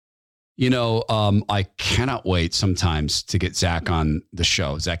I cannot wait sometimes to get Zach on the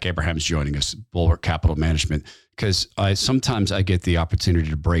show. Zach Abraham's joining us, Bulwark Capital Management, because sometimes I get the opportunity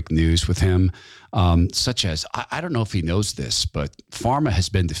to break news with him, such as, I don't know if he knows this, but Pharma has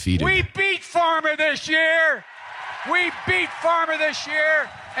been defeated. We beat Pharma this year.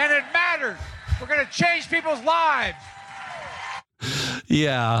 And it matters. We're going to change people's lives.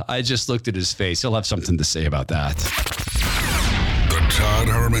 Yeah, I just looked at his face. He'll have something to say about that. The Todd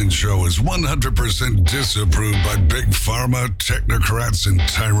Herman Show is 100% disapproved by big pharma, technocrats, and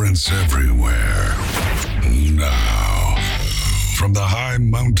tyrants everywhere. Now, from the high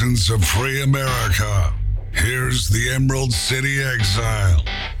mountains of free America, here's the Emerald City exile,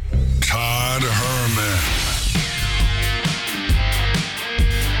 Todd Herman.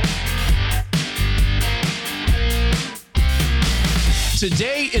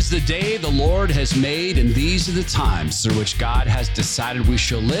 Today is the day the Lord has made, and these are the times through which God has decided we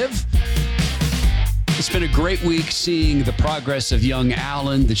shall live. It's been a great week seeing the progress of young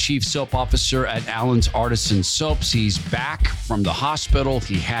Alan, the chief soap officer at Allen's Artisan Soaps. He's back from the hospital.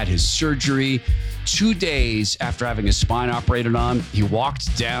 He had his surgery 2 days after having his spine operated on. He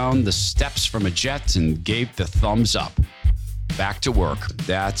walked down the steps from a jet and gave the thumbs up. Back to work.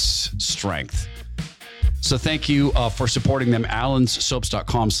 That's strength. So thank you for supporting them.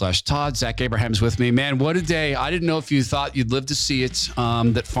 AllensSoaps.com/Todd. Zach Abraham's with me. Man, what a day. I didn't know if you thought you'd live to see it,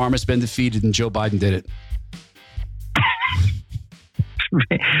 that Pharma's been defeated and Joe Biden did it.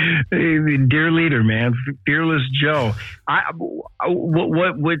 Dear leader, man, fearless Joe.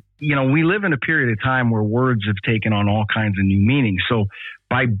 We live in a period of time where words have taken on all kinds of new meanings. So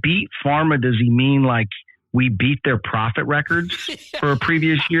by beat Pharma, does he mean like we beat their profit records for a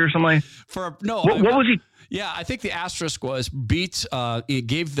previous year or something? What was he? Yeah, I think the asterisk was beat. It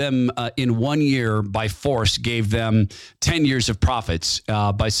gave them in 1 year by force, gave them 10 years of profits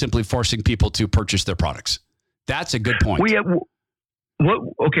by simply forcing people to purchase their products. That's a good point.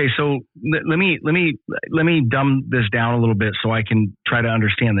 Okay, so let me dumb this down a little bit so I can try to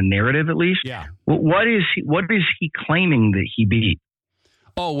understand the narrative at least. Yeah. What is he claiming that he beat?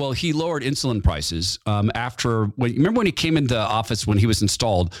 Oh, well, he lowered insulin prices remember when he came into office, when he was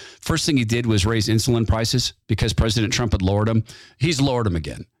installed, first thing he did was raise insulin prices because President Trump had lowered them. He's lowered them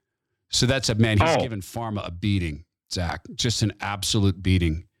again. So he's given Pharma a beating, Zach, just an absolute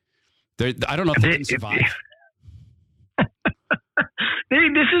beating. I don't know if they can survive.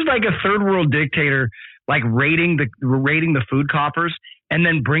 This is like a third world dictator, like raiding the food coffers and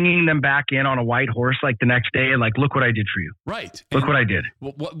then bringing them back in on a white horse like the next day and like, look what I did for you. Right. Look what I did.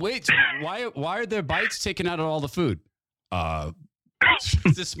 Wait, why are there bites taken out of all the food?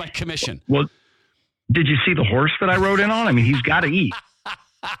 This is my commission. Well, did you see the horse that I rode in on? I mean, he's got to eat.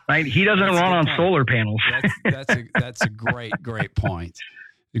 Right? He doesn't run on solar panels. That's a great point.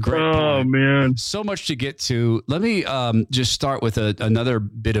 Man. So much to get to. Let me just start with another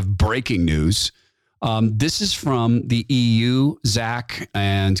bit of breaking news. This is from the EU, Zach,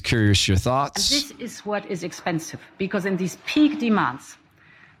 and curious your thoughts. And this is what is expensive, because in these peak demands,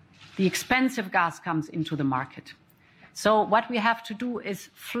 the expensive gas comes into the market. So what we have to do is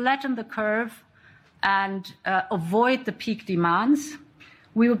flatten the curve and avoid the peak demands.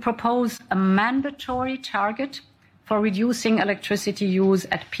 We will propose a mandatory target for reducing electricity use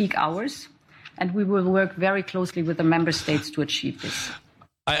at peak hours, and we will work very closely with the member states to achieve this.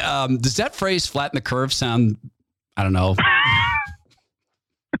 Does that phrase "flatten the curve" sound? I don't know.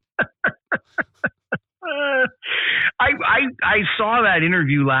 I saw that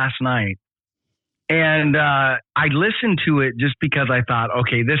interview last night, and I listened to it just because I thought,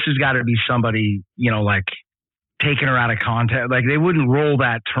 okay, this has got to be somebody, like taking her out of context. Like they wouldn't roll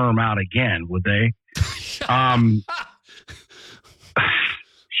that term out again, would they?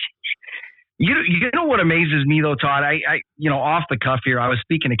 You know what amazes me though, Todd? I off the cuff here, I was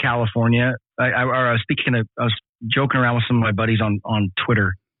speaking to California. I was joking around with some of my buddies on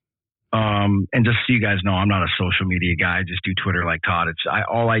Twitter. And just so you guys know, I'm not a social media guy. I just do Twitter like Todd.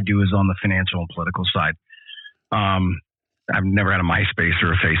 All I do is on the financial and political side. I've never had a MySpace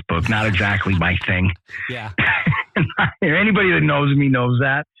or a Facebook. Not exactly my thing. Yeah. Anybody that knows me knows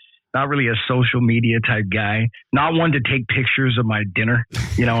that. Not really a social media type guy. Not one to take pictures of my dinner,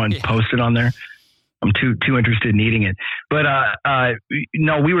 and post it on there. I'm too interested in eating it. But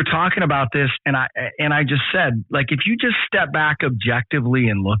no, we were talking about this, and I just said, like, if you just step back objectively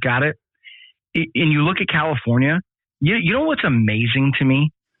and look at it, and you look at California, you know what's amazing to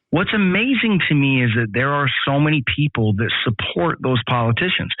me? What's amazing to me is that there are so many people that support those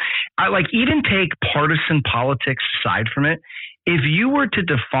politicians. Even take partisan politics aside from it. If you were to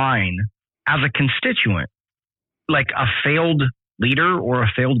define as a constituent, like a failed leader or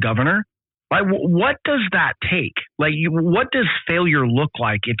a failed governor? Like, what does that take? Like, what does failure look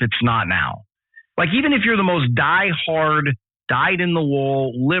like if it's not now? Like, even if you're the most die-hard,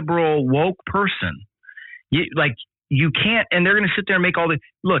 dyed-in-the-wool, liberal, woke person, you can't, and they're going to sit there and make all the,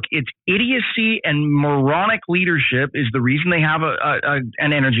 look, it's idiocy and moronic leadership is the reason they have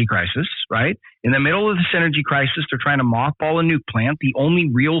an energy crisis, right? In the middle of this energy crisis, they're trying to mothball a nuke plant, the only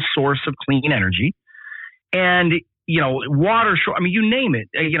real source of clean energy. And, water, you name it,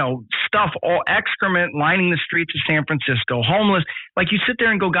 stuff, all excrement lining the streets of San Francisco, homeless. Like, you sit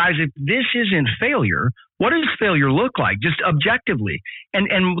there and go, guys, if this isn't failure, what does failure look like? Just objectively. And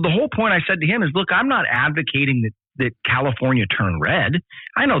the whole point I said to him is, look, I'm not advocating that California turn red.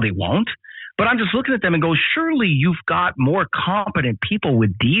 I know they won't, but I'm just looking at them and go, surely you've got more competent people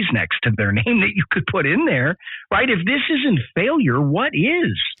with D's next to their name that you could put in there, right? If this isn't failure, what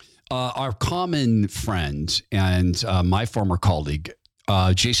is? Our common friend and my former colleague,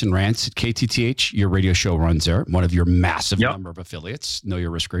 Jason Rance at KTTH, your radio show runs there, one of your massive number of affiliates,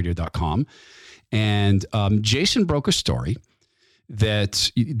 knowyourriskradio.com. And Jason broke a story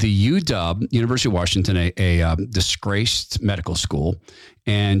that the UW, University of Washington, a disgraced medical school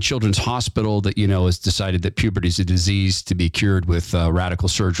and children's hospital that, has decided that puberty is a disease to be cured with radical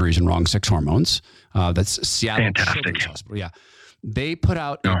surgeries and wrong sex hormones. That's Seattle Children's Hospital. Yeah. They put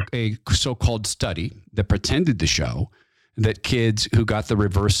out a so-called study that pretended to show that kids who got the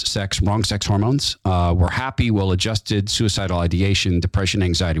wrong sex hormones were happy, well-adjusted, suicidal ideation, depression,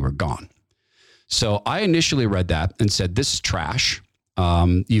 anxiety were gone. So I initially read that and said, this is trash.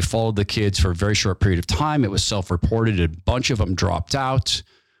 You followed the kids for a very short period of time. It was self-reported. A bunch of them dropped out.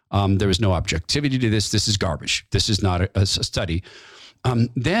 There was no objectivity to this. This is garbage. This is not a study.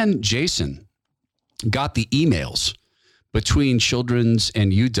 Then Jason got the emails between Children's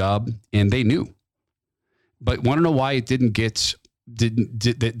and UW, and they knew. But want to know why it they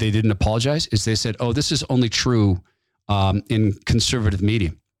didn't apologize? Is they said, oh, this is only true in conservative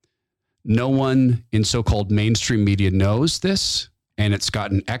media. No one in so-called mainstream media knows this, and it's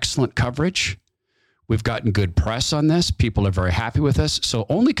gotten excellent coverage. We've gotten good press on this. People are very happy with us. So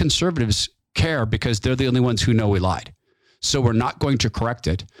only conservatives care because they're the only ones who know we lied. So we're not going to correct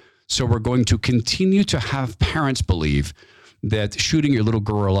it. So we're going to continue to have parents believe that shooting your little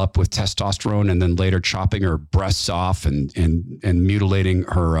girl up with testosterone and then later chopping her breasts off and mutilating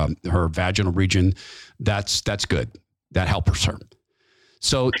her vaginal region, that's good. That helps her.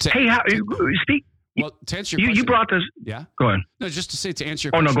 So to answer your question, you brought this. Yeah, go ahead. No, just to say to answer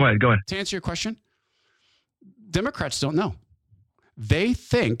your question. Oh no, go ahead. To answer your question, Democrats don't know. They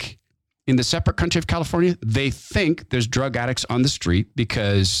think in the separate country of California, they think there's drug addicts on the street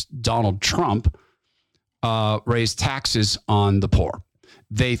because Donald Trump raised taxes on the poor.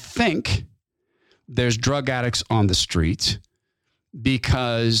 They think there's drug addicts on the street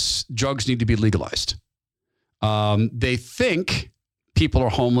because drugs need to be legalized. They think people are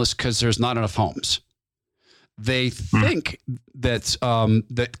homeless because there's not enough homes. They think that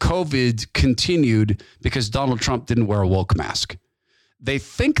that COVID continued because Donald Trump didn't wear a woke mask. They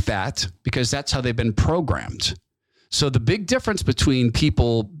think that because that's how they've been programmed. So the big difference between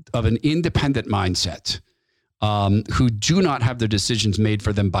people of an independent mindset who do not have their decisions made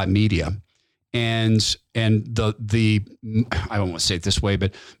for them by media and the I don't want to say it this way,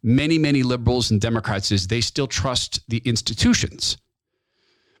 but many liberals and Democrats is they still trust the institutions.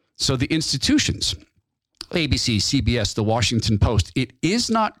 So the institutions, ABC, CBS, the Washington Post, it is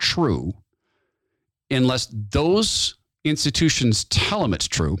not true unless those institutions tell them it's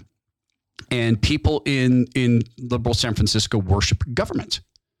true. And people in liberal San Francisco worship government.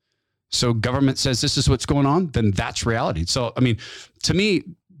 So government says this is what's going on, then that's reality. So, I mean, to me,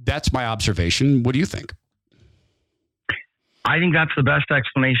 that's my observation. What do you think? I think that's the best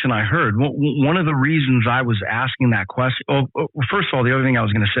explanation I heard. One of the reasons I was asking that question, first of all, the other thing I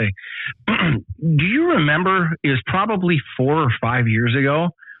was going to say, do you remember, it was probably 4 or 5 years ago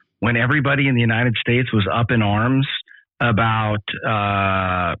when everybody in the United States was up in arms about,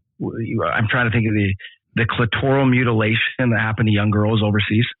 I'm trying to think of the clitoral mutilation that happened to young girls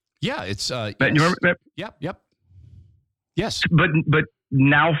overseas. Yeah, it's, yes. You remember? Yep. Yes. But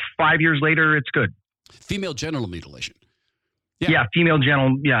now 5 years later, it's good. Female genital mutilation. Yeah, female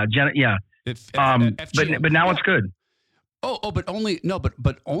genital. Yeah. But now it's good. But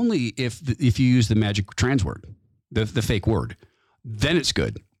only if you use the magic trans word, the fake word, then it's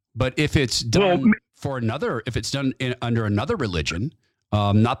good. But if it's done under another religion,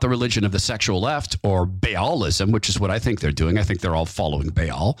 not the religion of the sexual left or Baalism, which is what I think they're doing. I think they're all following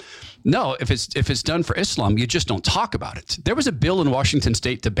Baal. No, if it's done for Islam, you just don't talk about it. There was a bill in Washington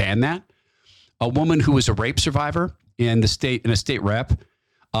State to ban that. A woman who was a rape survivor in a state rep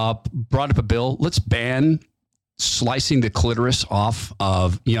brought up a bill. Let's ban slicing the clitoris off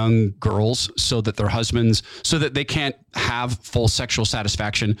of young girls so that their husbands, so that they can't have full sexual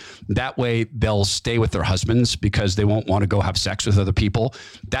satisfaction. That way they'll stay with their husbands because they won't want to go have sex with other people.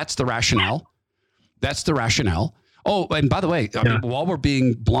 That's the rationale. Oh, and by the way, I mean, while we're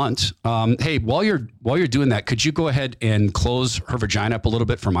being blunt, hey, while you're doing that, could you go ahead and close her vagina up a little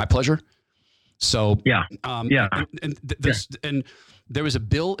bit for my pleasure? So and there was a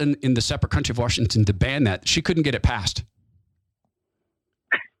bill in the separate country of Washington to ban that. She couldn't get it passed.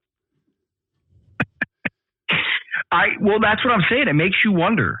 Well, that's what I'm saying. It makes you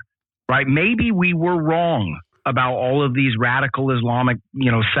wonder, right? Maybe we were wrong about all of these radical Islamic,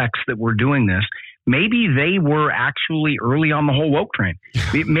 sects that were doing this. Maybe they were actually early on the whole woke train.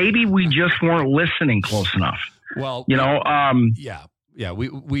 Maybe we just weren't listening close enough. Well, Yeah, we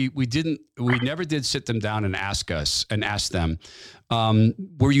never did sit them down and ask them,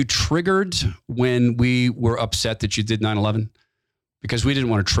 were you triggered when we were upset that you did 9/11? Because we didn't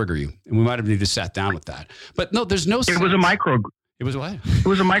want to trigger you, and we might have needed to sat down with that. But no, there's no. It was a micro. It was what? It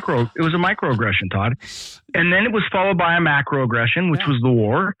was a microaggression, Todd. And then it was followed by a macroaggression, which was the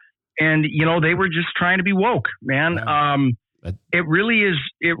war. And they were just trying to be woke, man. It really is.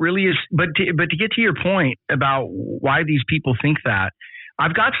 But to get to your point about why these people think that,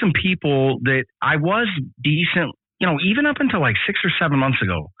 I've got some people that I was decent, even up until like 6 or 7 months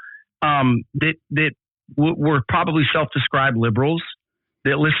ago, that were probably self-described liberals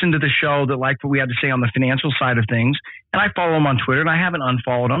that listened to the show, that liked what we had to say on the financial side of things. And I follow them on Twitter, and I haven't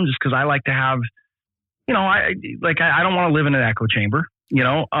unfollowed them just because I like to have, I don't want to live in an echo chamber,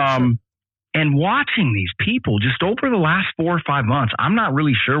 And watching these people just over the last 4 or 5 months, I'm not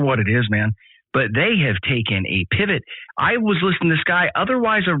really sure what it is, man, but they have taken a pivot. I was listening to this guy,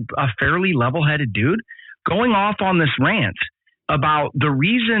 otherwise a fairly level-headed dude, going off on this rant about the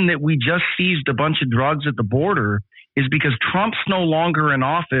reason that we just seized a bunch of drugs at the border is because Trump's no longer in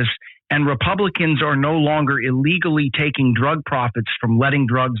office and Republicans are no longer illegally taking drug profits from letting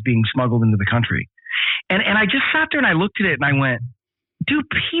drugs being smuggled into the country. And I just sat there and I looked at it and I went, do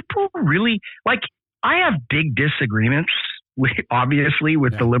people really, I have big disagreements obviously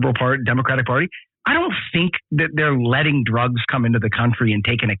with the Liberal Party, Democratic Party. I don't think that they're letting drugs come into the country and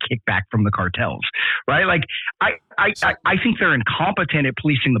taking a kickback from the cartels, right? I think they're incompetent at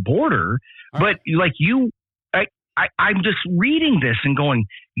policing the border, but I'm just reading this and going,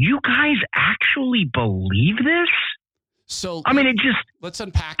 you guys actually believe this? So let's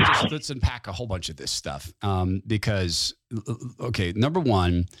unpack a whole bunch of this stuff. Because number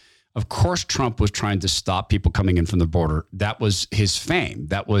one, of course, Trump was trying to stop people coming in from the border. That was his fame.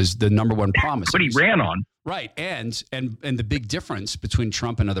 That was the number one promise. But he ran on. Right. And the big difference between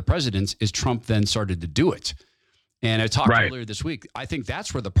Trump and other presidents is Trump then started to do it. And I talked earlier this week. I think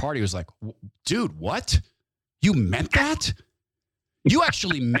that's where the party was like, dude, what? You meant that? You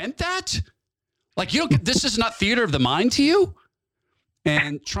actually meant that? This is not theater of the mind to you?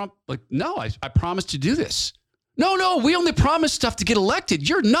 And Trump, no, I promised to do this. No, we only promised stuff to get elected.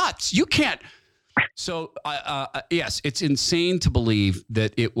 You're nuts. You can't. So, yes, it's insane to believe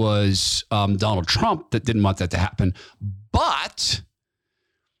that it was Donald Trump that didn't want that to happen. But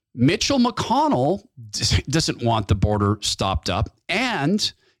Mitchell McConnell doesn't want the border stopped up.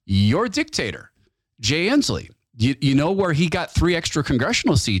 And your dictator, Jay Inslee, you know where he got 3 extra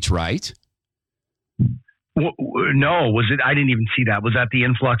congressional seats, right? No, was it? I didn't even see that. Was that the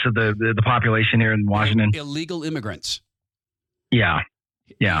influx of the population here in Washington? Illegal immigrants. Yeah.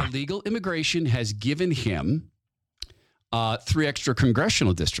 Illegal immigration has given him 3 extra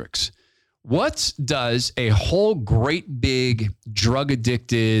congressional districts. What does a whole great big drug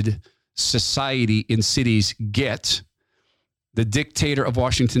addicted society in cities get? The dictator of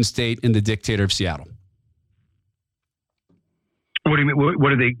Washington State and the dictator of Seattle. What do you mean? What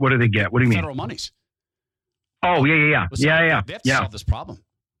do they get? What do you mean? Federal monies. Oh, yeah. They have to solve this problem.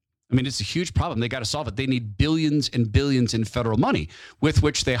 I mean, it's a huge problem. They got to solve it. They need billions and billions in federal money with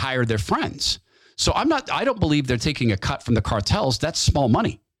which they hire their friends. So I don't believe they're taking a cut from the cartels. That's small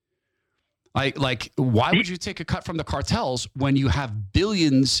money. Why would you take a cut from the cartels when you have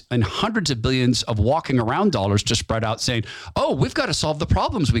billions and hundreds of billions of walking around dollars to spread out saying, oh, we've got to solve the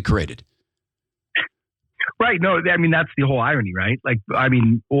problems we created? Right. No, I mean, that's the whole irony, right? Because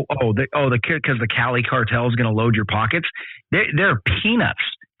the Cali cartel is going to load your pockets. They're peanuts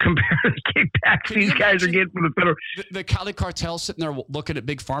compared to the kickbacks these guys are getting from the federal. The Cali cartel sitting there looking at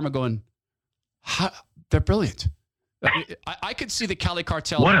Big Pharma going, they're brilliant. I could see the Cali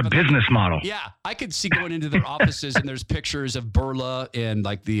cartel. What a business model. Yeah, I could see going into their offices and there's pictures of Burla and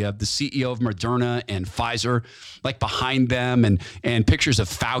like the CEO of Moderna and Pfizer, like behind them, and pictures of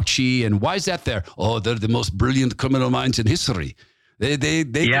Fauci. And why is that there? Oh, they're the most brilliant criminal minds in history. They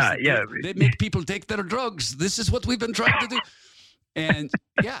make people take their drugs. This is what we've been trying to do. And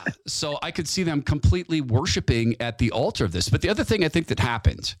yeah, so I could see them completely worshiping at the altar of this. But the other thing I think that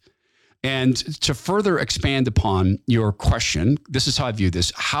happened, and to further expand upon your question, this is how I view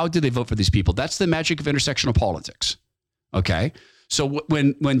this. How do they vote for these people? That's the magic of intersectional politics. Okay. So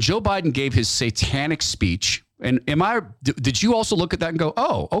when Joe Biden gave his satanic speech, and did you also look at that and go,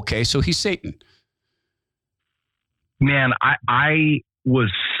 oh, okay, so he's Satan? Man, I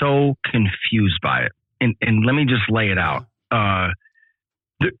was so confused by it. And let me just lay it out.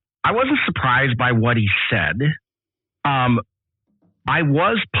 I wasn't surprised by what he said. I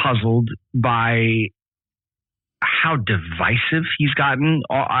was puzzled by how divisive he's gotten.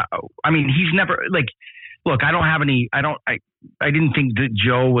 I mean, he's never look, I didn't think that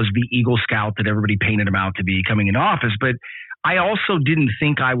Joe was the Eagle Scout that everybody painted him out to be coming into office, but I also didn't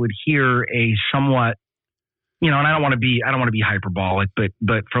think I would hear a somewhat, and I don't want to be hyperbolic, but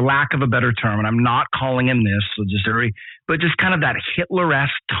for lack of a better term, and I'm not calling him this, so but just kind of that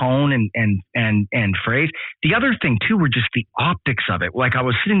Hitler-esque tone and phrase. The other thing too were just the optics of it. Like I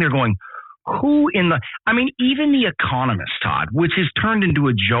was sitting there going, even The Economist, Todd, which has turned into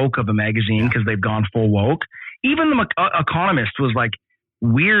a joke of a magazine because they've gone full woke. Even The Economist was like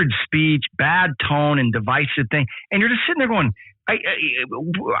weird speech, bad tone, and divisive thing. And you're just sitting there going,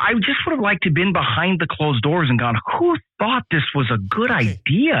 I just would have liked to have been behind the closed doors and gone, who thought this was a good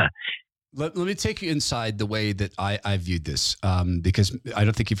idea? Let me take you inside the way that I viewed this, because I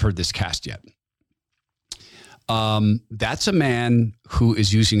don't think you've heard this cast yet. That's a man who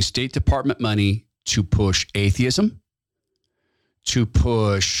is using State Department money to push atheism, to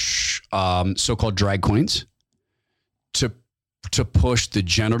push so-called drag queens, to push the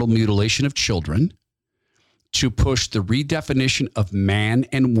genital mutilation of children, to push the redefinition of man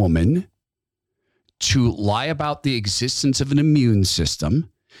and woman, to lie about the existence of an immune system.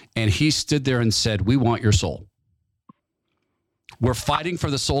 And he stood there and said, we want your soul. We're fighting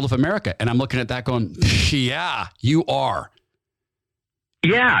for the soul of America. And I'm looking at that going, yeah, you are.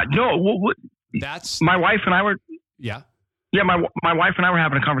 Yeah, no. That's my wife and I were. Yeah. Yeah, my wife and I were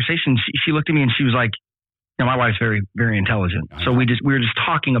having a conversation. She looked at me and she was like, my wife's very, very intelligent. So we were just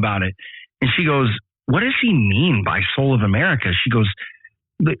talking about it. And she goes, what does he mean by soul of America? She goes,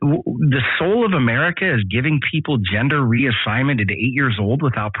 the soul of America is giving people gender reassignment at 8 years old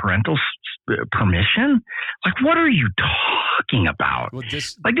without parental permission. Like, what are you talking about? Well,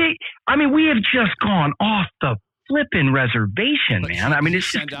 we have just gone off the flipping reservation, man.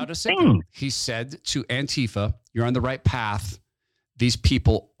 It's just out a thing. He said to Antifa, you're on the right path. These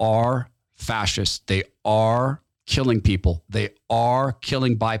people are fascists. They are killing people. They are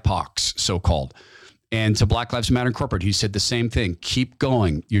killing BIPOCs, so-called. And to Black Lives Matter Incorporated, he said the same thing. Keep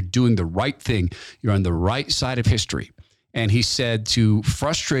going. You're doing the right thing. You're on the right side of history. And he said to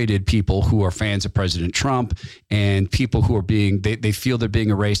frustrated people who are fans of President Trump and people who are they feel they're being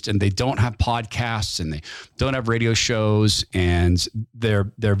erased and they don't have podcasts and they don't have radio shows and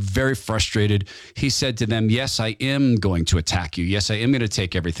they're very frustrated. He said to them, yes, I am going to attack you. Yes, I am going to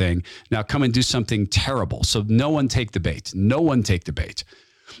take everything. Now come and do something terrible. So no one take the bait. No one take the bait.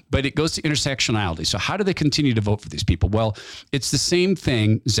 But it goes to intersectionality. So how do they continue to vote for these people? Well, it's the same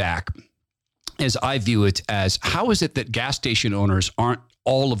thing, Zach, as I view it as, how is it that gas station owners aren't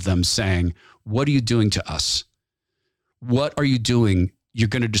all of them saying, what are you doing to us? What are you doing? You're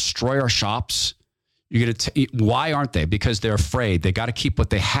going to destroy our shops. Why aren't they? Because they're afraid. They got to keep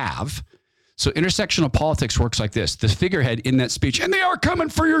what they have. So intersectional politics works like this. The figurehead in that speech, and they are coming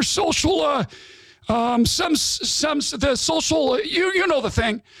for your social the social, you know the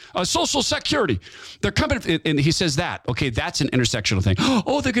thing, social security. They're coming, and he says that. Okay, that's an intersectional thing.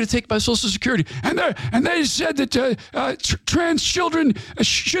 Oh, they're going to take my social security, and they said that trans children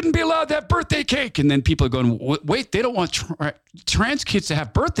shouldn't be allowed to have birthday cake. And then people are going, wait, they don't want trans kids to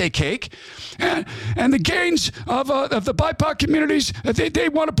have birthday cake, and the gains of the BIPOC communities, they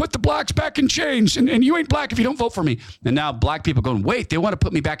want to put the blacks back in chains, and you ain't black if you don't vote for me. And now black people going, wait, they want to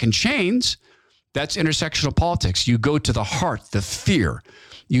put me back in chains. That's intersectional politics. You go to the heart, the fear.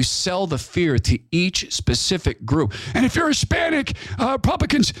 You sell the fear to each specific group. And if you're Hispanic,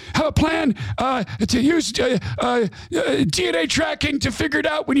 Republicans have a plan to use DNA tracking to figure it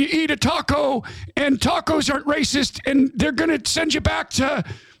out when you eat a taco, and tacos aren't racist, and they're going to send you back to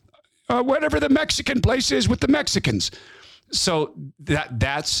whatever the Mexican place is with the Mexicans. So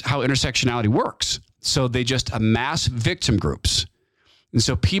that's how intersectionality works. So they just amass victim groups. And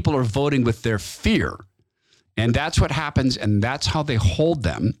so people are voting with their fear. And that's what happens. And that's how they hold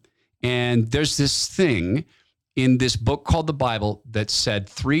them. And there's this thing in this book called the Bible that said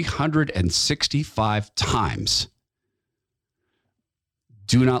 365 times,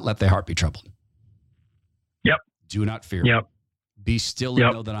 do not let thy heart be troubled. Yep. Do not fear. Yep. Be still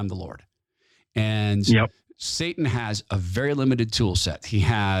and know that I'm the Lord. And Satan has a very limited tool set. He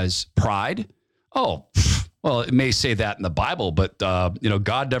has pride. Oh, well, it may say that in the Bible, but,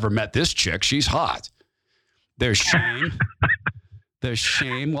 God never met this chick. She's hot. There's shame. There's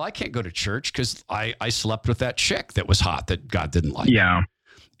shame. Well, I can't go to church because I slept with that chick that was hot that God didn't like. Yeah.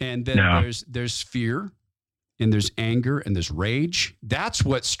 And then there's fear, and there's anger, and there's rage. That's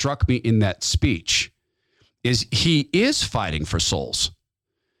what struck me in that speech, is he is fighting for souls.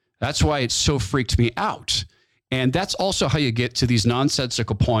 That's why it so freaked me out. And that's also how you get to these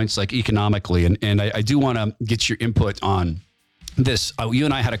nonsensical points like economically. And I do want to get your input on this. You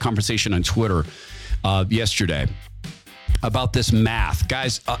and I had a conversation on Twitter yesterday about this math.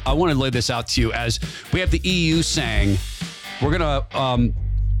 Guys, I want to lay this out to you as we have the EU saying, we're going to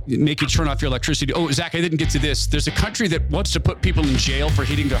make you turn off your electricity. Oh, Zach, I didn't get to this. There's a country that wants to put people in jail for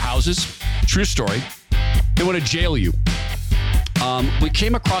heating their houses. True story. They want to jail you. We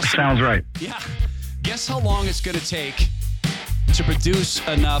came across... Sounds right. Yeah. Guess how long it's going to take to produce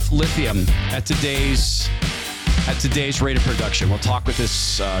enough lithium at today's rate of production. We'll talk with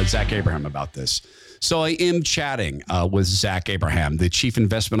this Zach Abraham about this. So I am chatting with Zach Abraham, the Chief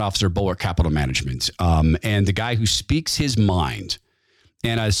Investment Officer, Bulwark Capital Management, and the guy who speaks his mind.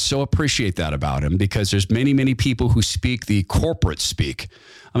 And I so appreciate that about him, because there's many, many people who speak the corporate speak.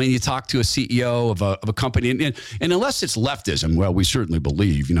 I mean, you talk to a CEO of a company, and unless it's leftism, well, we certainly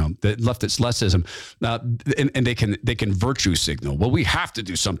believe, that it's leftism, and they can virtue signal. Well, we have to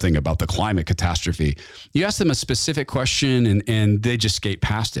do something about the climate catastrophe. You ask them a specific question, and they just skate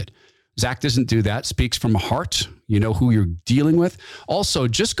past it. Zach doesn't do that. Speaks from a heart. You know who you're dealing with. Also,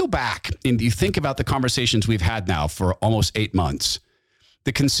 just go back and you think about the conversations we've had now for almost 8 months.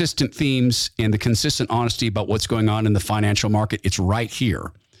 The consistent themes and the consistent honesty about what's going on in the financial market, it's right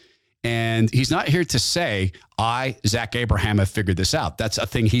here. And he's not here to say, Zach Abraham, have figured this out. That's a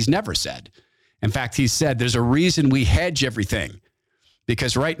thing he's never said. In fact, he said there's a reason we hedge everything.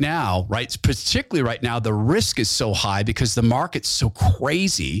 Because particularly right now, the risk is so high because the market's so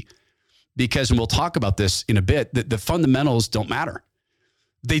crazy. Because, and we'll talk about this in a bit, the fundamentals don't matter.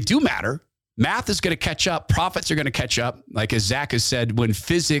 They do matter. Math is going to catch up. Profits are going to catch up. Like as Zach has said, when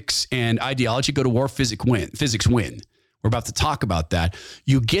physics and ideology go to war, physics win. We're about to talk about that.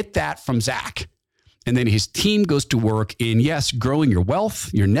 You get that from Zach. And then his team goes to work in, yes, growing your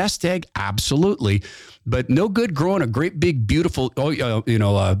wealth, your nest egg, absolutely. But no good growing a great big, beautiful,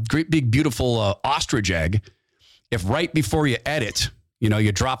 ostrich egg if right before you edit,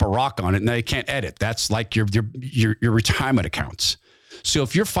 you drop a rock on it and now you can't edit. That's like your retirement accounts. So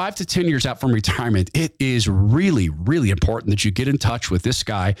if you're 5 to 10 years out from retirement, it is really, really important that you get in touch with this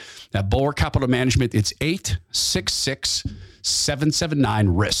guy at Bulwark Capital Management. It's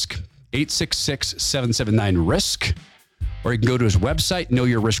 866-779-RISK. 866-779-RISK. Or you can go to his website,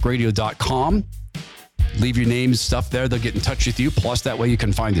 knowyourriskradio.com. Leave your name and stuff there. They'll get in touch with you. Plus, that way you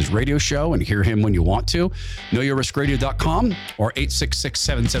can find his radio show and hear him when you want to. knowyourriskradio.com or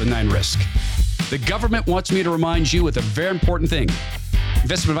 866-779-RISK. The government wants me to remind you with a very important thing.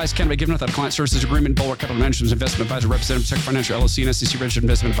 Investment advice cannot be given without a client services agreement. Bulwark Capital Management's investment advisor, representative, Tech Financial LLC, and SEC registered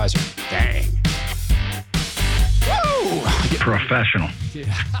investment advisor. Dang. Woo! Professional.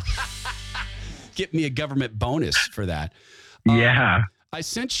 Get me a government bonus for that. Yeah. I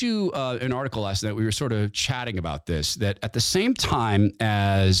sent you an article last night. We were sort of chatting about this, that at the same time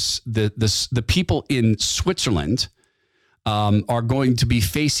as the people in Switzerland are going to be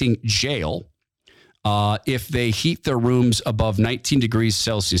facing jail if they heat their rooms above 19 degrees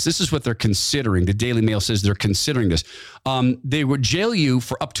Celsius. This is what they're considering. The Daily Mail says they're considering this. They would jail you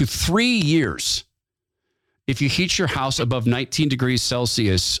for up to 3 years if you heat your house above 19 degrees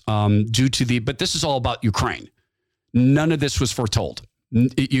Celsius but this is all about Ukraine. None of this was foretold.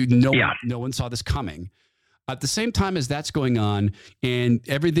 No one saw this coming. At the same time as that's going on and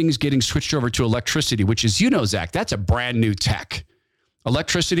everything's getting switched over to electricity, which is, Zach, that's a brand new tech.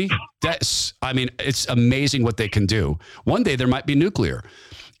 Electricity, it's amazing what they can do. One day there might be nuclear.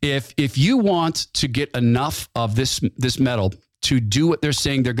 If you want to get enough of this metal to do what they're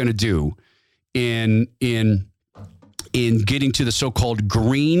saying they're going to do in getting to the so-called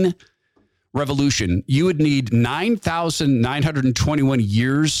green revolution, you would need 9,921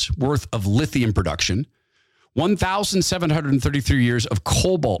 years worth of lithium production, 1,733 years of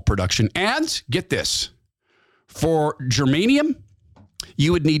cobalt production. And get this, for germanium,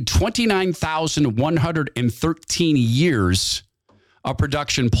 you would need 29,113 years of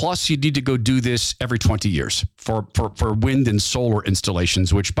production. Plus, you need to go do this every 20 years for wind and solar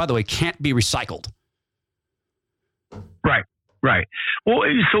installations, which, by the way, can't be recycled. Right. Well,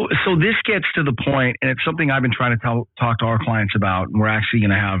 so this gets to the point, and it's something I've been trying to talk to our clients about, and we're actually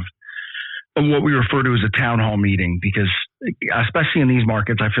going to have what we refer to as a town hall meeting, because especially in these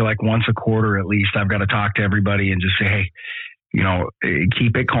markets, I feel like once a quarter at least, I've got to talk to everybody and just say, hey,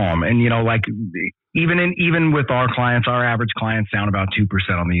 keep it calm. And, like even with our clients, our average client's down about 2%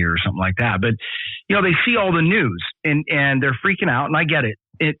 on the year or something like that. But, they see all the news and they're freaking out, and I get it.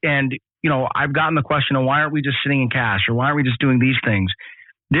 I've gotten the question of why aren't we just sitting in cash, or why aren't we just doing these things?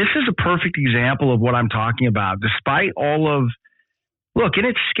 This is a perfect example of what I'm talking about. Despite all of, look, and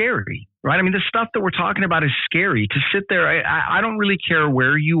it's scary, right? I mean, the stuff that we're talking about is scary. To sit there, I don't really care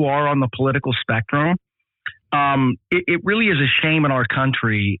where you are on the political spectrum. It really is a shame in our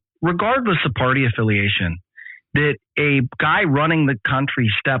country, regardless of party affiliation, that a guy running the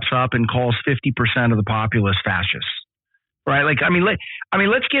country steps up and calls 50% of the populace fascists. Right. Let's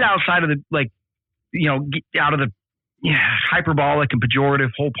get outside of the, get out of the hyperbolic and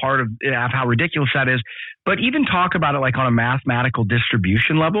pejorative whole part of how ridiculous that is. But even talk about it like on a mathematical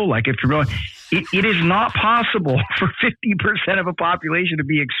distribution level. Like if you're really, it is not possible for 50% of a population to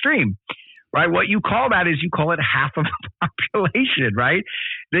be extreme. Right. What you call that is you call it half of the population. Right.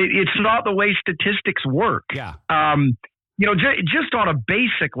 It's not the way statistics work. Yeah. Just on a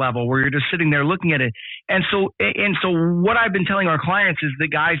basic level where you're just sitting there looking at it. And so what I've been telling our clients is that,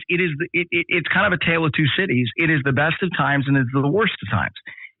 guys, it's kind of a tale of two cities. It is the best of times and it's the worst of times.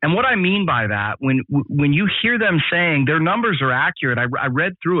 And what I mean by that, when you hear them saying their numbers are accurate, I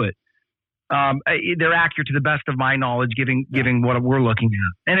read through it. They're accurate to the best of my knowledge, giving what we're looking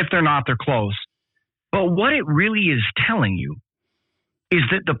at. And if they're not, they're close. But what it really is telling you is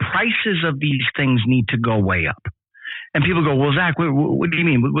that the prices of these things need to go way up. And people go, well, Zach, what do you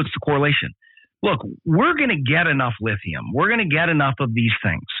mean? What's the correlation? Look, we're going to get enough lithium. We're going to get enough of these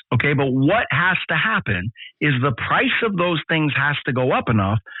things. Okay. But what has to happen is the price of those things has to go up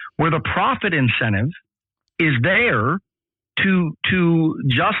enough where the profit incentive is there to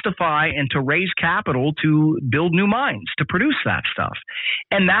justify and to raise capital to build new mines, to produce that stuff.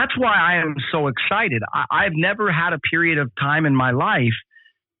 And that's why I am so excited. I've never had a period of time in my life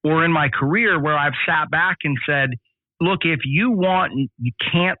or in my career where I've sat back and said, look, if you want, you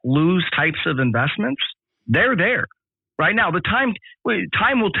can't lose types of investments, they're there. Right now, the time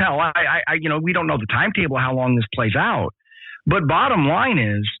will tell. We don't know the timetable, how long this plays out. But bottom line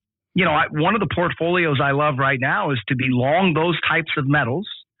is, one of the portfolios I love right now is to be long those types of metals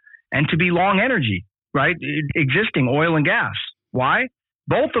and to be long energy, right? Existing oil and gas. Why?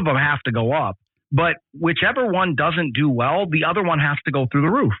 Both of them have to go up. But whichever one doesn't do well, the other one has to go through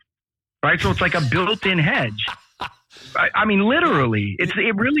the roof, right? So it's like a built-in hedge. I mean, literally,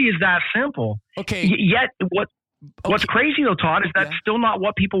 it really is that simple. Okay. Yet what's crazy though, Todd, is that's still not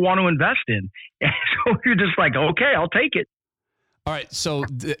what people want to invest in. And so you're just like, okay, I'll take it. All right. So,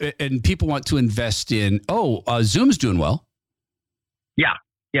 and people want to invest in, Zoom's doing well. Yeah.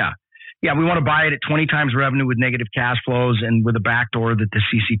 We want to buy it at 20 times revenue with negative cash flows and with a backdoor that the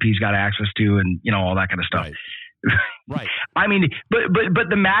CCP's got access to and, all that kind of stuff. Right. I mean, but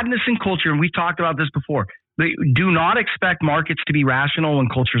the madness in culture, and we've talked about this before, they do not expect markets to be rational when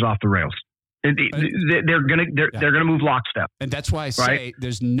culture's off the rails. They're gonna move lockstep. And that's why I say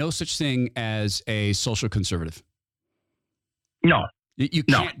there's no such thing as a social conservative. No. You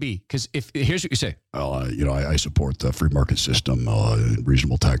can't be, because here's what you say. I support the free market system,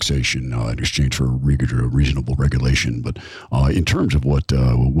 reasonable taxation in exchange for reasonable regulation. But in terms of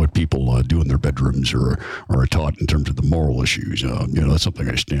what people do in their bedrooms or are taught in terms of the moral issues, that's something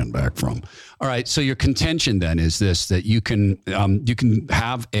I stand back from. All right. So your contention then is this: that you can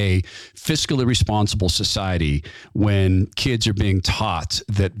have a fiscally responsible society when kids are being taught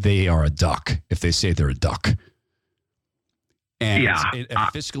that they are a duck if they say they're a duck. And a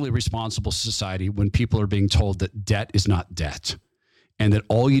fiscally responsible society when people are being told that debt is not debt and that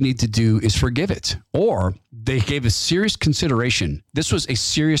all you need to do is forgive it. Or they gave a serious consideration. This was a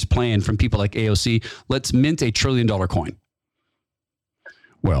serious plan from people like AOC. Let's mint $1 trillion coin.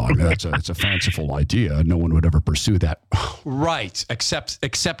 Well, I mean, it's a fanciful idea. No one would ever pursue that. Right.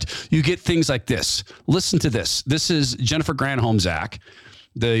 Except you get things like this. Listen to this. This is Jennifer Granholm, Zach.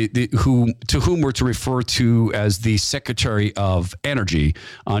 whom we're to refer to as the Secretary of Energy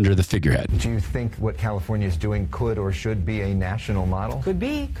under the figurehead. Do you think what California is doing could or should be a national model? Could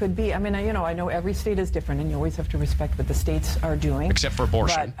be. I mean, I know every state is different, and you always have to respect what the states are doing. Except for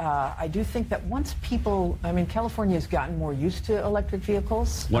abortion. But I do think that once California has gotten more used to electric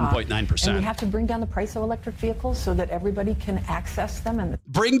vehicles. 1.9%. And we have to bring down the price of electric vehicles so that everybody can access them.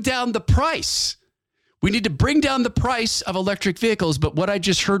 Bring down the price. We need to bring down the price of electric vehicles. But what I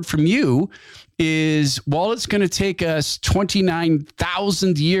just heard from you is, while it's going to take us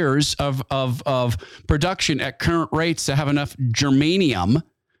 29,000 years of production at current rates to have enough germanium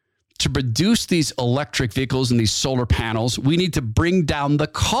to produce these electric vehicles and these solar panels, we need to bring down the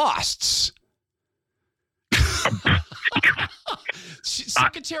costs.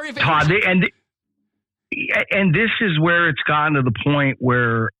 Secretary of Energy. Todd, and this is where it's gotten to the point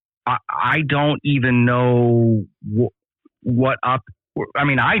where I don't even know what up. I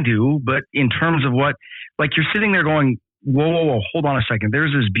mean, I do, but in terms of what, like, you're sitting there going, whoa, hold on a second.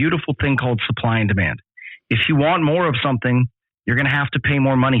 There's this beautiful thing called supply and demand. If you want more of something, you're going to have to pay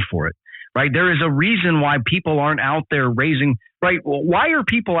more money for it, right? There is a reason why people aren't out there raising, right? Well, why are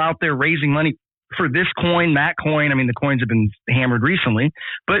people out there raising money for this coin, that coin? I mean, the coins have been hammered recently,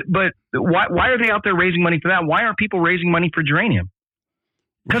 but why are they out there raising money for that? Why aren't people raising money for geranium?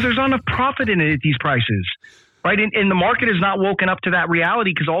 Because there's not enough profit in it at these prices, right? And the market has not woken up to that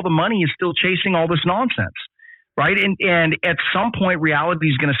reality because all the money is still chasing all this nonsense, right? And at some point, reality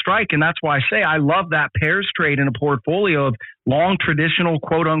is going to strike. And that's why I say I love that pairs trade in a portfolio of long traditional,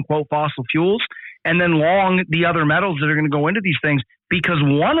 quote unquote, fossil fuels, and then long the other metals that are going to go into these things, because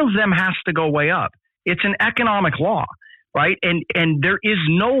one of them has to go way up. It's an economic law, right? And there is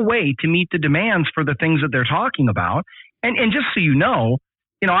no way to meet the demands for the things that they're talking about. And just so you know,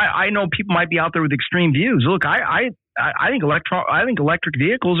 I know people might be out there with extreme views. Look, I think electric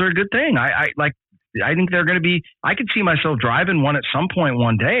vehicles are a good thing. I think they're going to be. I could see myself driving one at some point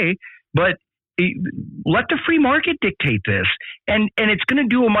one day, but let the free market dictate this, and it's going to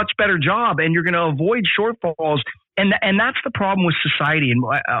do a much better job, and you're going to avoid shortfalls. And that's the problem with society. And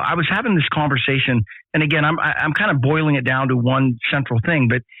I was having this conversation, and again, I'm kind of boiling it down to one central thing,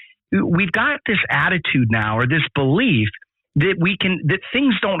 but we've got this attitude now, or this belief that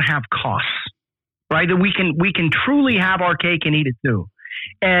things don't have costs, right? That we can truly have our cake and eat it too.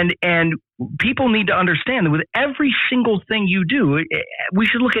 And people need to understand that with every single thing you do, we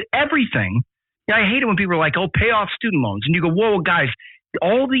should look at everything. I hate it when people are like, "Oh, pay off student loans," and you go, "Whoa, guys,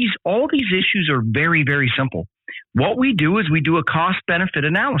 all these issues are very, very simple. What we do is we do a cost benefit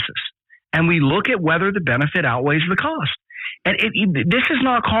analysis, and we look at whether the benefit outweighs the cost. And this is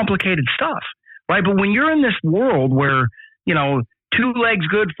not complicated stuff, right? But when you're in this world where 2 legs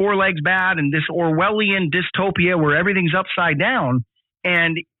good, 4 legs bad, and this Orwellian dystopia where everything's upside down.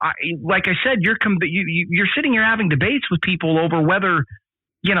 And like I said, you're sitting here having debates with people over whether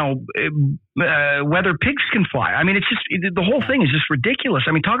pigs can fly. I mean, it's just, the whole thing is just ridiculous.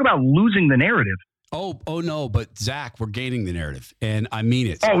 I mean, talk about losing the narrative. Oh no, but Zach, we're gaining the narrative, and I mean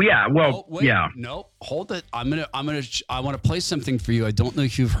it. Oh yeah, well, wait, yeah. No, hold it. I want to play something for you. I don't know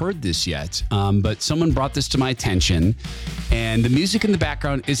if you've heard this yet, but someone brought this to my attention, and the music in the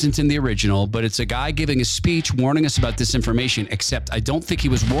background isn't in the original, but it's a guy giving a speech warning us about this information. Except I don't think he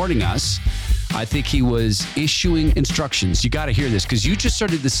was warning us. I think he was issuing instructions. You got to hear this, because you just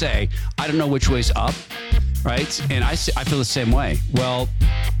started to say, "I don't know which way's up," right? And I feel the same way. Well,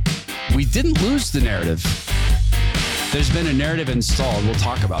 we didn't lose the narrative. There's been a narrative installed. We'll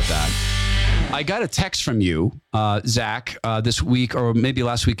talk about that. I got a text from you, Zach, this week, or maybe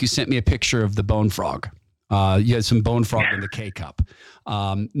last week. You sent me a picture of the bone frog. You had some bone frog in the K-cup.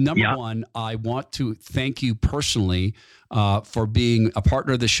 Number one, I want to thank you personally for being a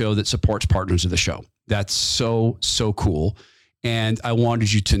partner of the show that supports partners of the show. That's so, so cool. And I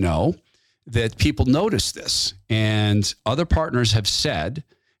wanted you to know that people notice this, and other partners have said,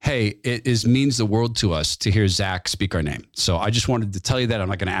 "Hey, it means the world to us to hear Zach speak our name." So I just wanted to tell you that. I'm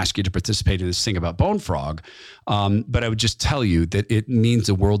not going to ask you to participate in this thing about bone frog, but I would just tell you that it means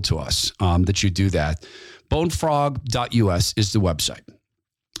the world to us that you do that. Bonefrog.us is the website.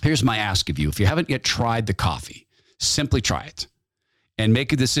 Here's my ask of you. If you haven't yet tried the coffee, simply try it and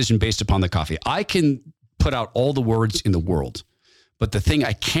make a decision based upon the coffee. I can put out all the words in the world, but the thing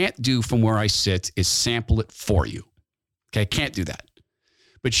I can't do from where I sit is sample it for you. Okay, I can't do that.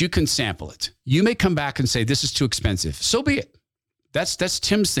 But you can sample it. You may come back and say, "This is too expensive." So be it. That's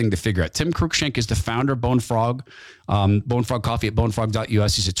Tim's thing to figure out. Tim Cruikshank is the founder of Bone Frog Coffee at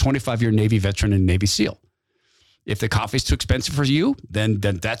bonefrog.us. He's a 25-year Navy veteran and Navy SEAL. If the coffee is too expensive for you, then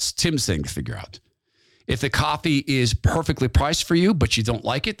that's Tim's thing to figure out. If the coffee is perfectly priced for you, but you don't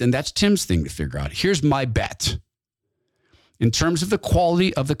like it, then that's Tim's thing to figure out. Here's my bet. In terms of the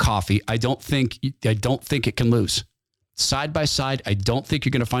quality of the coffee, I don't think it can lose. Side by side, I don't think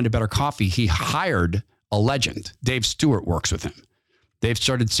you're going to find a better coffee. He hired a legend. Dave Stewart works with him. They've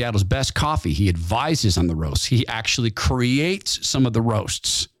started Seattle's best coffee. He advises on the roasts. He actually creates some of the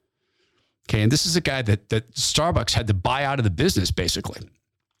roasts. Okay, and this is a guy that Starbucks had to buy out of the business, basically.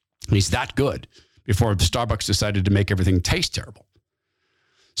 He's that good before Starbucks decided to make everything taste terrible.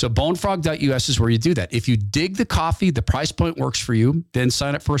 So bonefrog.us is where you do that. If you dig the coffee, the price point works for you, then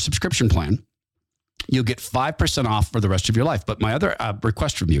sign up for a subscription plan. You'll get 5% off for the rest of your life. But my other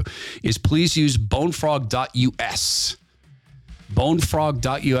request from you is please use bonefrog.us.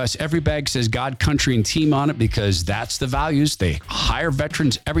 Bonefrog.us. Every bag says God, country, and team on it because that's the values. They hire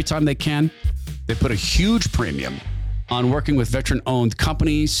veterans every time they can. They put a huge premium on working with veteran-owned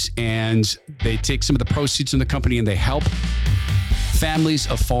companies, and they take some of the proceeds from the company and they help families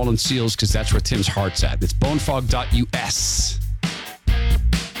of fallen SEALs because that's where Tim's heart's at. It's bonefrog.us.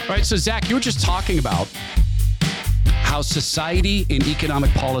 All right, so Zach, you were just talking about how society and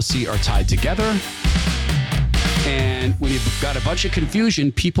economic policy are tied together. And when you've got a bunch of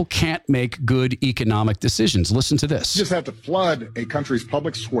confusion, people can't make good economic decisions. Listen to this. You just have to flood a country's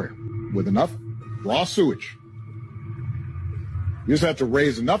public square with enough raw sewage. You just have to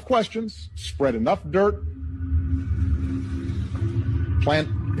raise enough questions, spread enough dirt, plant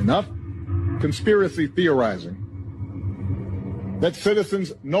enough conspiracy theorizing that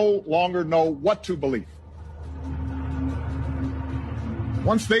citizens no longer know what to believe.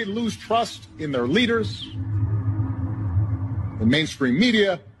 Once they lose trust in their leaders, in mainstream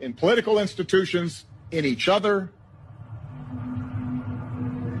media, in political institutions, in each other,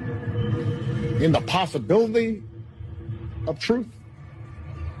 in the possibility of truth,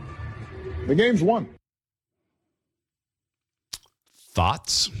 the game's won.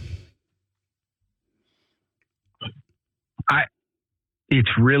 Thoughts?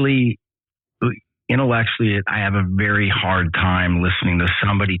 It's really, intellectually, I have a very hard time listening to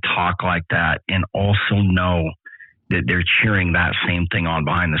somebody talk like that and also know that they're cheering that same thing on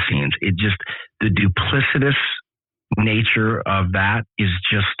behind the scenes. It just, the duplicitous nature of that is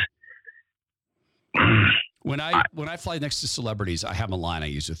just. When I fly next to celebrities, I have a line I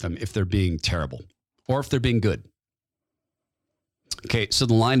use with them if they're being terrible or if they're being good. Okay, so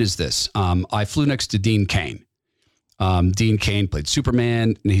the line is this. I flew next to Dean Cain. Dean Cain played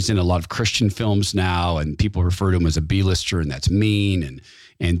Superman, and he's in a lot of Christian films now, and people refer to him as a B-lister, and that's mean.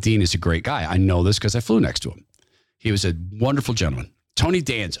 And Dean is a great guy. I know this because I flew next to him. He was a wonderful gentleman. Tony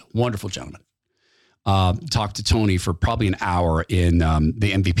Danza, wonderful gentleman. Talked to Tony for probably an hour in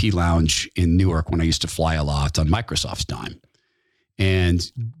the MVP lounge in Newark when I used to fly a lot on Microsoft's dime.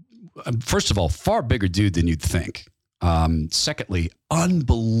 And first of all, far bigger dude than you'd think. Secondly,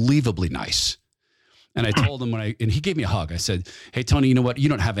 unbelievably nice. And I told him and he gave me a hug. I said, "Hey, Tony, you know what? You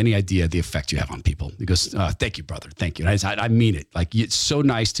don't have any idea the effect you have on people." He goes, "Thank you, brother. Thank you." And I said, "I mean it. Like, it's so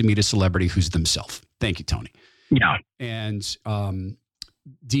nice to meet a celebrity who's themselves. Thank you, Tony." Yeah. And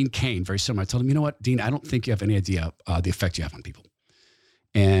Dean Cain, very similar. I told him, "You know what, Dean, I don't think you have any idea the effect you have on people."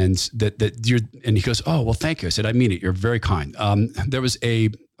 And and he goes, "Oh, well, thank you." I said, "I mean it. You're very kind." There was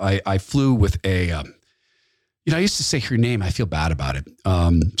I flew with I used to say her name. I feel bad about it.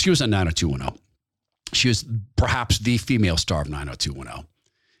 She was on 90210. She was perhaps the female star of 90210.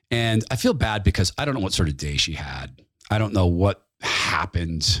 And I feel bad because I don't know what sort of day she had. I don't know what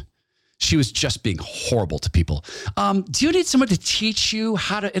happened. She was just being horrible to people. Do you need someone to teach you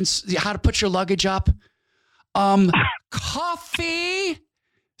how to put your luggage up? Coffee.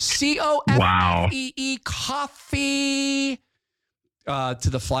 COFFEE, coffee. To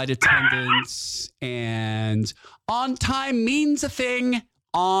the flight attendants. And on time means a thing.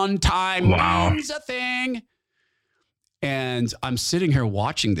 On time means a thing. And I'm sitting here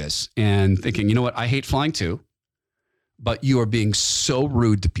watching this and thinking, you know what? I hate flying too, but you are being so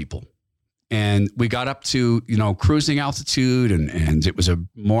rude to people. And we got up to, cruising altitude and it was a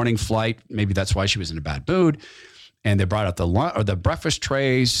morning flight. Maybe that's why she was in a bad mood. And they brought out the breakfast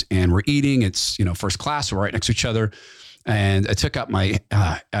trays and we're eating. It's, first class. So we're right next to each other. And I took out my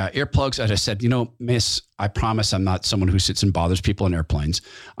earplugs and I said, "Miss, I promise I'm not someone who sits and bothers people in airplanes.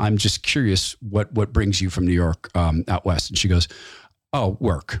 I'm just curious what brings you from New York out west." And she goes, "Oh,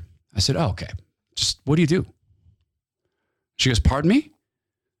 work." I said, "Oh, okay. Just what do you do?" She goes, "Pardon me?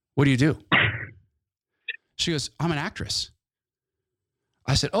 What do you do?" She goes, "I'm an actress."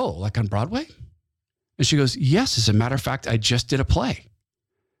 I said, "Oh, like on Broadway?" And she goes, "Yes, as a matter of fact, I just did a play."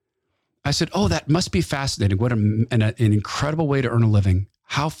 I said, "Oh, that must be fascinating. What an incredible way to earn a living.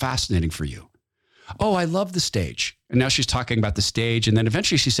 How fascinating for you." Oh, I love the stage. And now she's talking about the stage. And then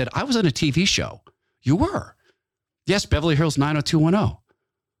eventually she said, I was on a TV show. You were? Yes, Beverly Hills 90210.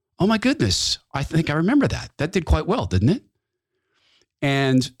 Oh my goodness. I think I remember that. That did quite well, didn't it?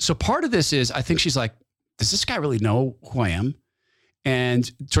 And so part of this is, I think she's like, does this guy really know who I am? And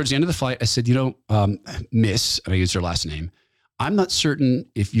towards the end of the flight, I said, Miss, and I used her last name, I'm not certain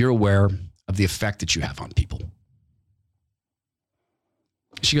if you're aware of the effect that you have on people.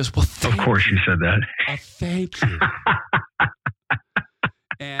 She goes, well, of course you said that. Oh, thank you.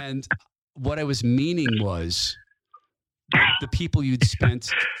 And what I was meaning was the people you'd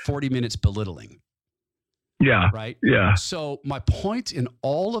spent 40 minutes belittling. Yeah. Right? Yeah. So my point in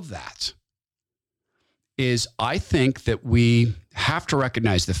all of that is I think that we have to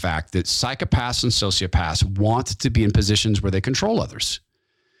recognize the fact that psychopaths and sociopaths want to be in positions where they control others.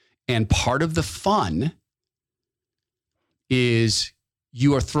 And part of the fun is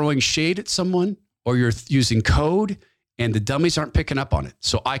you are throwing shade at someone or you're using code and the dummies aren't picking up on it.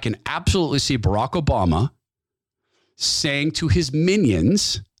 So I can absolutely see Barack Obama saying to his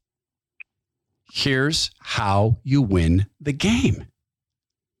minions, here's how you win the game.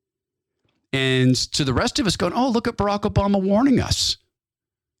 And to the rest of us going, oh, look at Barack Obama warning us.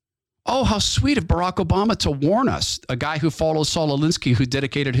 Oh, how sweet of Barack Obama to warn us, a guy who follows Saul Alinsky, who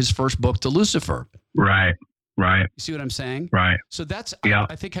dedicated his first book to Lucifer. Right. You see what I'm saying? Right. So that's, yeah.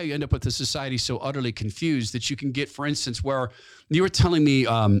 I think, how you end up with a society so utterly confused that you can get, for instance, where you were telling me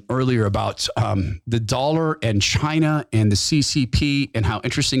earlier about the dollar and China and the CCP and how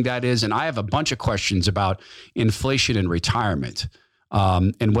interesting that is. And I have a bunch of questions about inflation and retirement.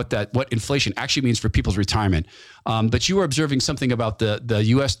 And what inflation actually means for people's retirement. But you were observing something about the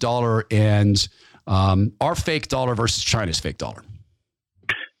US dollar and our fake dollar versus China's fake dollar.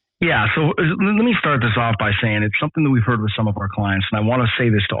 Yeah. So let me start this off by saying it's something that we've heard with some of our clients. And I want to say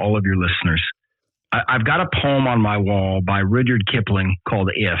this to all of your listeners. I've got a poem on my wall by Rudyard Kipling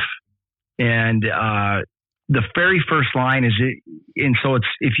called If. And the very first line is it. And so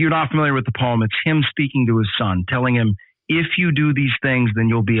if you're not familiar with the poem, it's him speaking to his son, telling him, if you do these things, then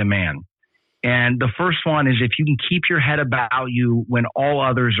you'll be a man. And the first one is if you can keep your head about you when all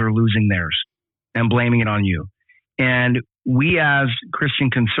others are losing theirs and blaming it on you. And we as Christian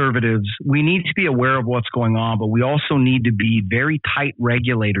conservatives, we need to be aware of what's going on, but we also need to be very tight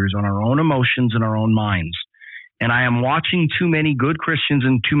regulators on our own emotions and our own minds. And I am watching too many good Christians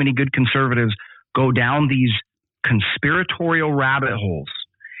and too many good conservatives go down these conspiratorial rabbit holes.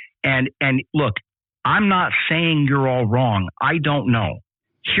 And look, I'm not saying you're all wrong. I don't know.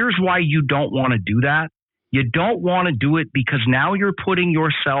 Here's why you don't want to do that. You don't want to do it because now you're putting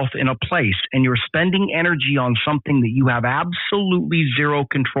yourself in a place and you're spending energy on something that you have absolutely zero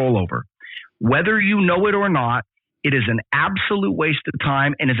control over. Whether you know it or not, it is an absolute waste of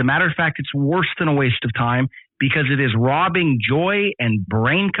time. And as a matter of fact, it's worse than a waste of time because it is robbing joy and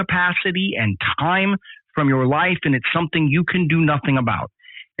brain capacity and time from your life. And it's something you can do nothing about.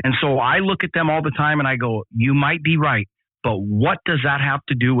 And so I look at them all the time and I go, you might be right, but what does that have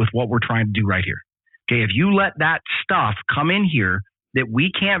to do with what we're trying to do right here? Okay, if you let that stuff come in here that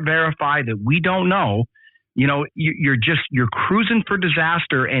we can't verify, that we don't know, you're cruising for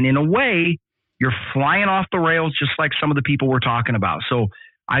disaster. And in a way, you're flying off the rails, just like some of the people we're talking about. So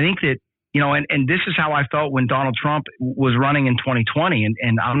I think that, and this is how I felt when Donald Trump was running in 2020.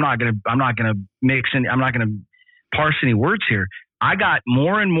 And I'm not going to parse any words here. I got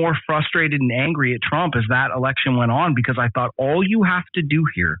more and more frustrated and angry at Trump as that election went on because I thought all you have to do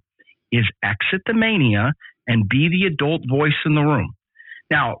here is exit the mania and be the adult voice in the room.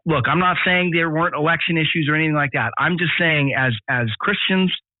 Now, look, I'm not saying there weren't election issues or anything like that. I'm just saying as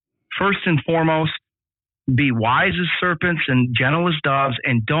Christians, first and foremost, be wise as serpents and gentle as doves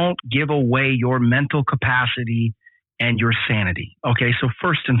and don't give away your mental capacity and your sanity. Okay, so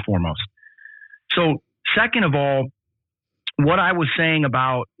first and foremost. So second of all, what I was saying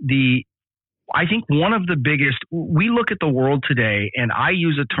about I think one of the biggest, we look at the world today, and I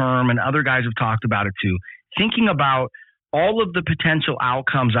use a term, and other guys have talked about it too, thinking about all of the potential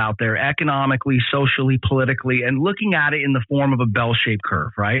outcomes out there, economically, socially, politically, and looking at it in the form of a bell-shaped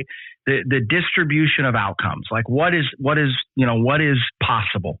curve, right? The distribution of outcomes, like what is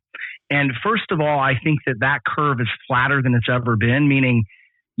possible. And first of all, I think that curve is flatter than it's ever been, meaning,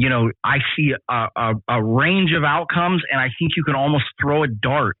 I see a range of outcomes, and I think you can almost throw a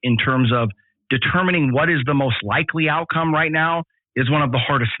dart in terms of determining what is the most likely outcome right now is one of the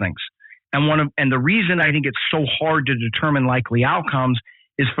hardest things. And the reason I think it's so hard to determine likely outcomes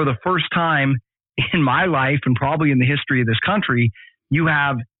is for the first time in my life and probably in the history of this country, you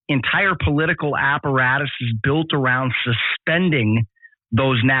have entire political apparatuses built around suspending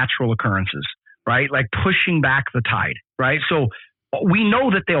those natural occurrences. right? Like pushing back the tide, right? So we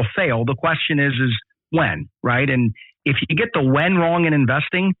know that they'll fail. The question is when, right? And if you get the when wrong in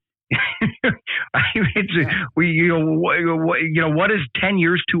investing, what does 10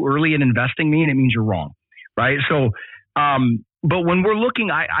 years too early in investing mean? It means you're wrong, right? So, but when we're looking,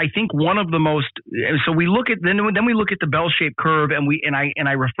 I think one of the most, so we look at, then we look at the bell-shaped curve and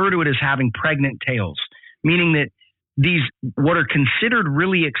I refer to it as having pregnant tails, meaning that these, what are considered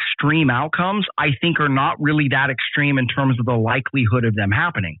really extreme outcomes, I think are not really that extreme in terms of the likelihood of them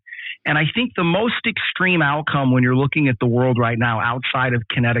happening. And I think the most extreme outcome when you're looking at the world right now outside of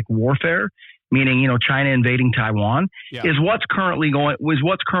kinetic warfare, meaning, China invading Taiwan, is what's currently going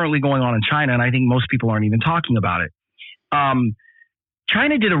on in China. And I think most people aren't even talking about it.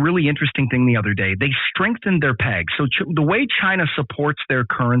 China did a really interesting thing the other day. They strengthened their peg. So the way China supports their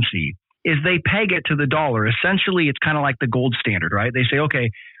currency is they peg it to the dollar. Essentially, it's kind of like the gold standard, right? They say, okay,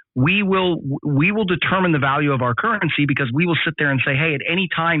 we will determine the value of our currency because we will sit there and say, hey, at any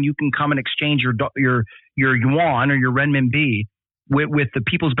time you can come and exchange your yuan or your renminbi with the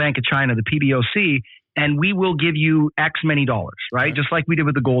People's Bank of China, the PBOC, and we will give you X many dollars, right? Just like we did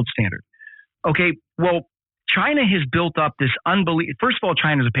with the gold standard. Okay, well, China has built up this unbelievable. First of all,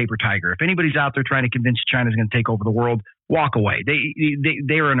 China's a paper tiger. If anybody's out there trying to convince you China's going to take over the world, walk away.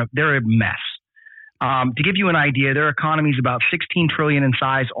 They're a mess. To give you an idea, their economy is about 16 trillion in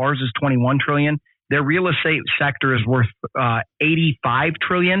size. Ours is 21 trillion. Their real estate sector is worth 85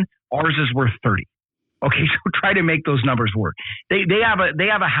 trillion. Ours is worth 30. Okay, so try to make those numbers work. They have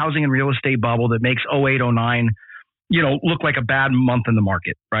a housing and real estate bubble that makes 08, 09, look like a bad month in the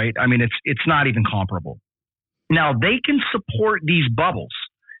market, right? I mean, it's not even comparable. Now, they can support these bubbles.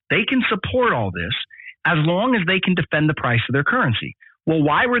 They can support all this as long as they can defend the price of their currency. Well,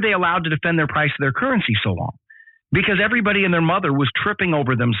 why were they allowed to defend their price of their currency so long? Because everybody and their mother was tripping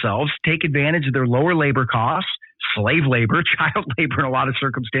over themselves to take advantage of their lower labor costs, slave labor, child labor in a lot of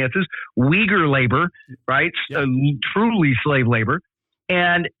circumstances, Uyghur labor, right? Yep. Truly slave labor.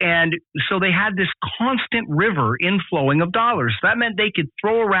 And so they had this constant river inflowing of dollars. That meant they could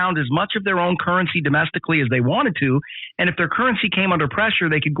throw around as much of their own currency domestically as they wanted to. And if their currency came under pressure,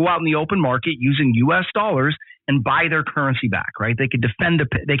 they could go out in the open market using U.S. dollars and buy their currency back, right? They could defend the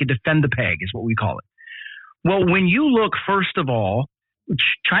peg is what we call it. Well, when you look, first of all,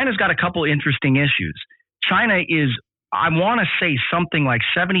 China's got a couple interesting issues. China is, I want to say something like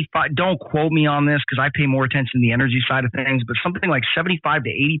 75, don't quote me on this because I pay more attention to the energy side of things, but something like 75 to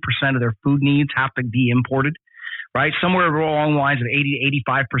 80% of their food needs have to be imported, right? Somewhere along the lines of 80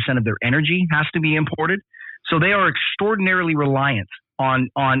 to 85% of their energy has to be imported. So they are extraordinarily reliant on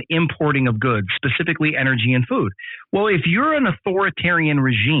importing of goods, specifically energy and food. Well, if you're an authoritarian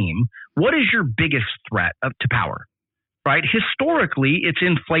regime, what is your biggest threat to power, right? Historically, it's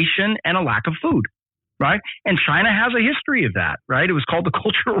inflation and a lack of food. Right. And China has a history of that. Right. It was called the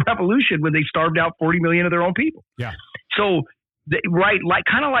Cultural Revolution when they starved out 40 million of their own people. Yeah. So,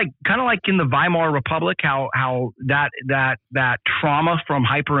 kind of like in the Weimar Republic, how that trauma from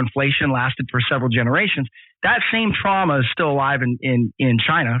hyperinflation lasted for several generations. That same trauma is still alive in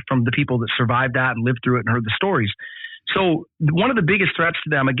China from the people that survived that and lived through it and heard the stories. So one of the biggest threats to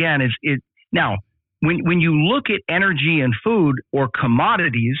them, again, is now when you look at energy and food or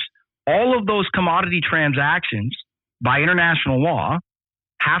commodities, all of those commodity transactions by international law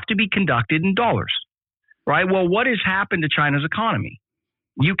have to be conducted in dollars, right? Well, what has happened to China's economy?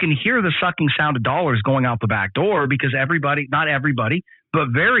 You can hear the sucking sound of dollars going out the back door because not everybody, but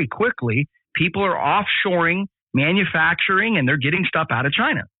very quickly, people are offshoring manufacturing and they're getting stuff out of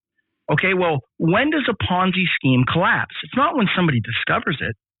China. Okay, well, when does a Ponzi scheme collapse? It's not when somebody discovers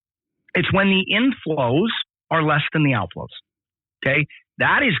it. It's when the inflows are less than the outflows. Okay,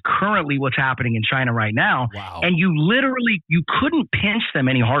 that is currently what's happening in China right now. Wow. And you couldn't pinch them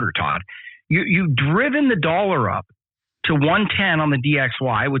any harder, Todd. You've driven the dollar up to 110 on the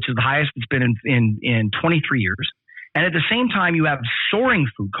DXY, which is the highest it's been in 23 years. And at the same time, you have soaring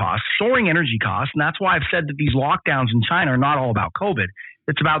food costs, soaring energy costs. And that's why I've said that these lockdowns in China are not all about COVID.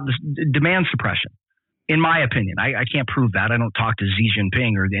 It's about this demand suppression, in my opinion. I can't prove that. I don't talk to Xi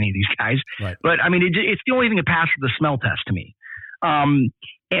Jinping or any of these guys. Right. But I mean, it's the only thing that passes the smell test to me.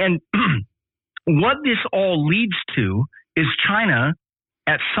 And what this all leads to is China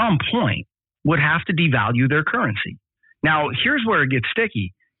at some point would have to devalue their currency. Now, here's where it gets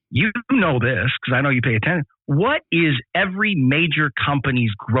sticky. You know this because I know you pay attention. What is every major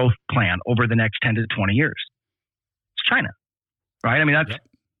company's growth plan over the next 10 to 20 years? It's China, right? I mean, that's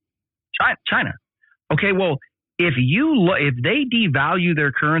China. Okay, well, if they devalue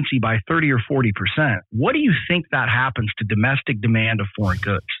their currency by 30 or 40%, what do you think that happens to domestic demand of foreign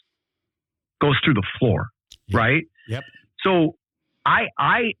goods? goes through the floor, right? Yep. So here's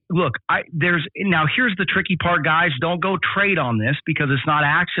the tricky part, guys. Don't go trade on this because it's not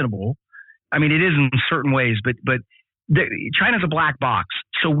actionable. I mean, it is in certain ways, but China's a black box.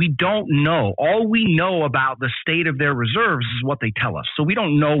 So we don't know. All we know about the state of their reserves is what they tell us. So we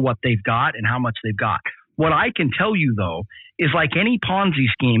don't know what they've got and how much they've got. What I can tell you, though, is like any Ponzi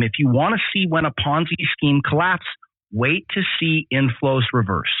scheme, if you want to see when a Ponzi scheme collapses, wait to see inflows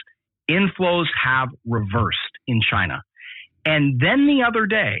reverse. Inflows have reversed in China. And then the other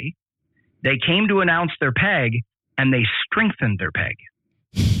day, they came to announce their peg, and they strengthened their peg.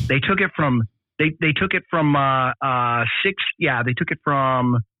 They took it from they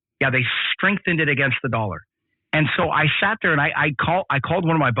strengthened it against the dollar. And so I sat there and I called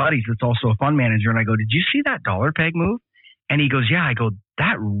one of my buddies that's also a fund manager, and I go, "Did you see that dollar peg move?" And he goes, "Yeah." I go,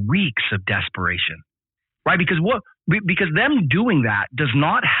 "That reeks of desperation." Right? Because them doing that does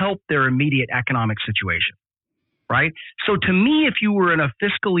not help their immediate economic situation. Right? So to me, if you were in a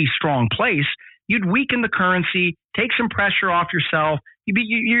fiscally strong place, you'd weaken the currency, take some pressure off yourself.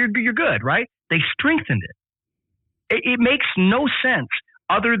 You're good, right? They strengthened it. It makes no sense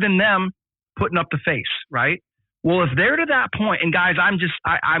other than them putting up the face, right? Well, if they're to that point, and guys, I'm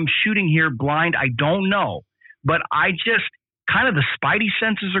shooting here blind. I don't know, but I just kind of the spidey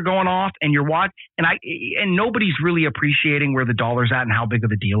senses are going off, and you're watching, and nobody's really appreciating where the dollar's at and how big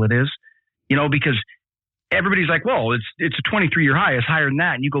of a deal it is, because everybody's like, well, it's a 23-year high. It's higher than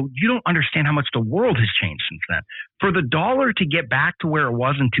that. And you go, you don't understand how much the world has changed since then. For the dollar to get back to where it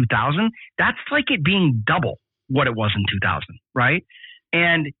was in 2000, that's like it being double what it was in 2000, right?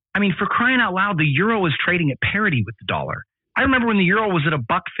 And I mean, for crying out loud, the euro is trading at parity with the dollar. I remember when the euro was at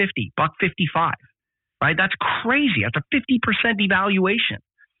 $1.50, $1.55, right? That's crazy. That's a 50% devaluation.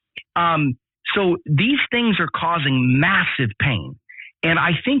 So these things are causing massive pain. And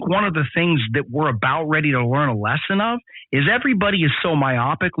I think one of the things that we're about ready to learn a lesson of is everybody is so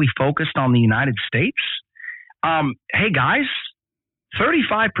myopically focused on the United States. Hey guys,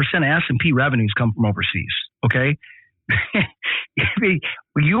 35% of S&P revenues come from overseas. Okay.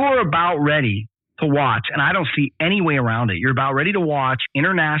 You're about ready to watch, and I don't see any way around it. You're about ready to watch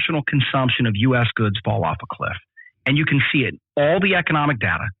international consumption of U.S. goods fall off a cliff. And you can see it in all the economic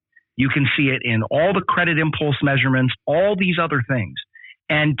data. You can see it in all the credit impulse measurements, all these other things.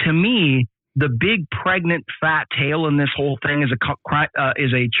 And to me, the big pregnant fat tail in this whole thing is a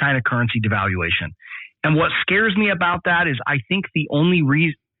China currency devaluation. And what scares me about that is I think the only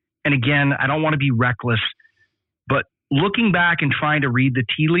reason, and again, I don't want to be reckless, but looking back and trying to read the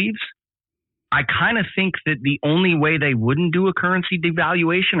tea leaves, I kind of think that the only way they wouldn't do a currency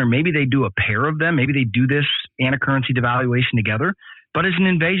devaluation, or maybe they do a pair of them, maybe they do this and a currency devaluation together, but as an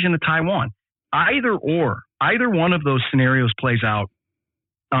invasion of Taiwan. Either one of those scenarios plays out.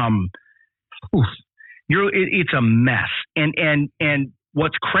 It's a mess. And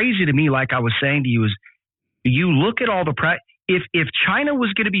what's crazy to me, like I was saying to you, is you look at all the if China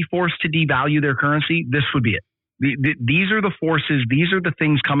was going to be forced to devalue their currency, this would be it. These are the forces. These are the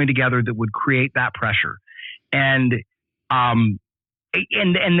things coming together that would create that pressure. And then,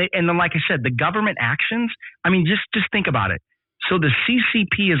 like I said, the government actions. I mean, just think about it. So the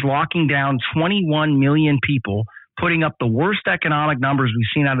CCP is locking down 21 million people, putting up the worst economic numbers we've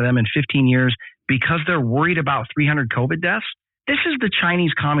seen out of them in 15 years because they're worried about 300 COVID deaths. This is the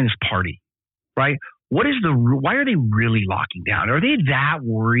Chinese Communist Party, right? Why are they really locking down? Are they that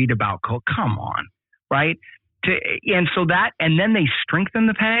worried about COVID? Come on, right? And then they strengthen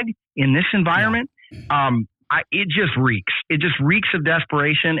the peg in this environment. Yeah. It just reeks. It just reeks of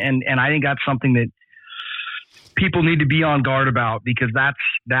desperation. And I think that's something that people need to be on guard about, because that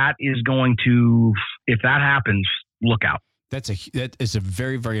is going to, if that happens, look out. That is a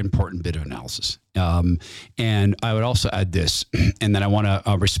very, very important bit of analysis. And I would also add this, and then I want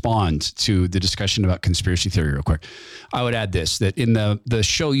to respond to the discussion about conspiracy theory real quick. I would add this, that in the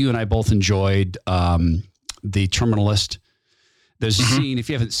show you and I both enjoyed, The Terminalist, there's a scene, if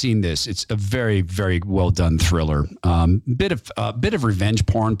you haven't seen this, it's a very, very well done thriller. Bit of revenge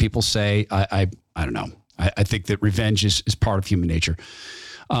porn, people say. I don't know. I think that revenge is part of human nature.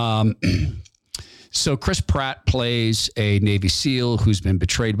 So Chris Pratt plays a Navy SEAL who's been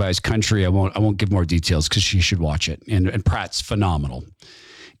betrayed by his country. I won't give more details because you should watch it. And Pratt's phenomenal.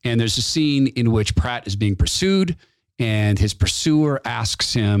 And there's a scene in which Pratt is being pursued, and his pursuer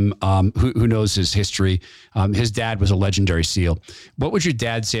asks him, who knows his history. His dad was a legendary SEAL. What would your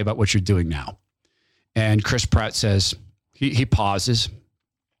dad say about what you're doing now? And Chris Pratt says, he pauses,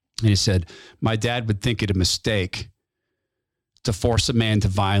 and he said, my dad would think it a mistake to force a man to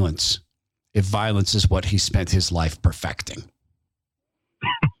violence if violence is what he spent his life perfecting.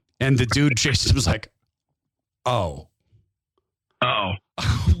 And the dude, Jason, was like, oh.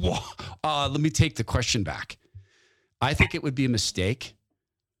 Let me take the question back. I think it would be a mistake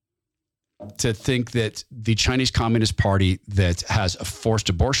to think that the Chinese Communist Party that has forced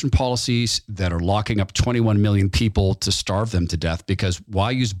abortion policies that are locking up 21 million people to starve them to death, because why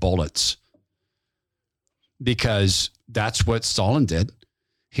use bullets? Because that's what Stalin did.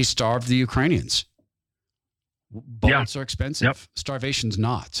 He starved the Ukrainians. Bullets are expensive. Yep. Starvation's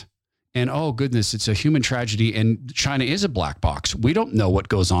not. And oh goodness, it's a human tragedy. And China is a black box. We don't know what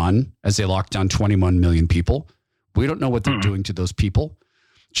goes on as they lock down 21 million people. We don't know what they're doing to those people.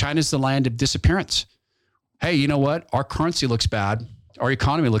 China's the land of disappearance. Hey, you know what? Our currency looks bad. Our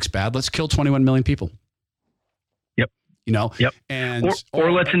economy looks bad. Let's kill 21 million people. Yep. You know? Yep. And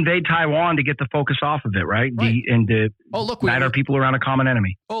or let's invade Taiwan to get the focus off of it, right? And to unite our people around a common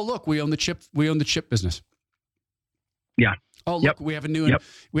enemy. Oh, look, we own the chip business. Yeah. Oh, look, we have a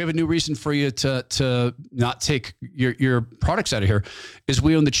new reason for you to not take your products out of here is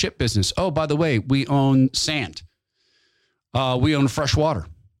we own the chip business. Oh, by the way, we own sand. We own fresh water.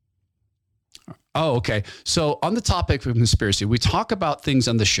 Oh, okay. So on the topic of conspiracy, we talk about things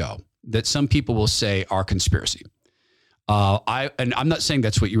on the show that some people will say are conspiracy. And I'm not saying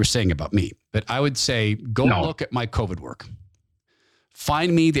that's what you were saying about me, but I would say look at my COVID work.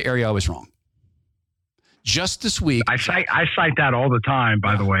 Find me the area I was wrong. Just this week, I cite that all the time.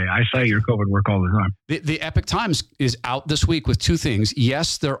 By the way, I cite your COVID work all the time. The Epic Times is out this week with two things.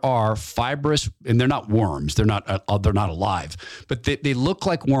 Yes, there are fibrous, and they're not worms. They're not alive, but they look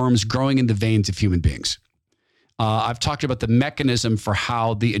like worms growing in the veins of human beings. I've talked about the mechanism for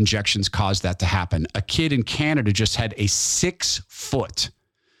how the injections cause that to happen. A kid in Canada just had a 6-foot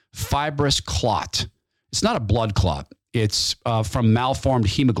fibrous clot. It's not a blood clot. It's from malformed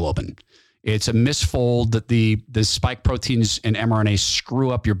hemoglobin. It's a misfold that the spike proteins and mRNA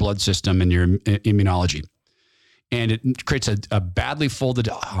screw up your blood system and your immunology. And it creates a badly folded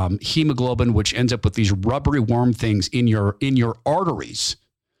hemoglobin, which ends up with these rubbery worm things in your arteries.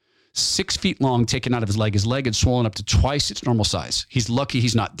 6 feet long, taken out of his leg. His leg had swollen up to twice its normal size. He's lucky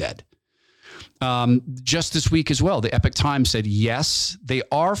he's not dead. Just this week as well, the Epic Times said, yes, they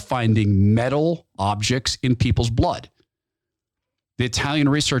are finding metal objects in people's blood. The Italian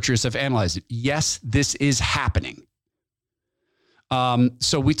researchers have analyzed it. Yes, this is happening.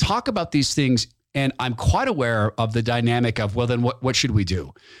 So we talk about these things, and I'm quite aware of the dynamic of, well, then what should we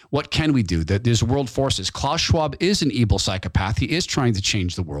do? What can we do? That there's world forces. Klaus Schwab is an evil psychopath. He is trying to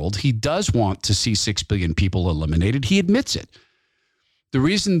change the world. He does want to see 6 billion people eliminated. He admits it. The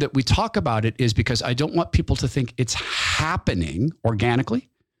reason that we talk about it is because I don't want people to think it's happening organically.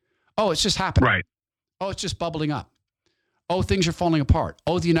 Oh, it's just happening. Right. Oh, it's just bubbling up. Oh, things are falling apart.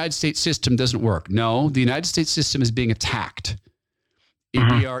 Oh, the United States system doesn't work. No, the United States system is being attacked.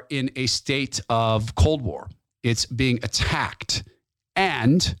 We are in a state of Cold War. It's being attacked.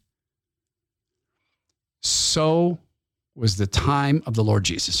 And so was the time of the Lord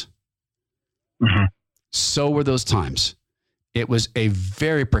Jesus. So were those times. It was a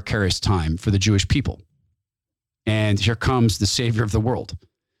very precarious time for the Jewish people. And here comes the Savior of the world.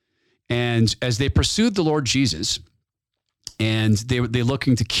 And as they pursued the Lord Jesus, and they're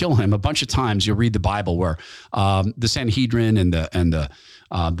looking to kill him a bunch of times. You'll read the Bible where the Sanhedrin and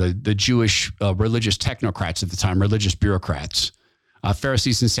the Jewish religious technocrats at the time, religious bureaucrats,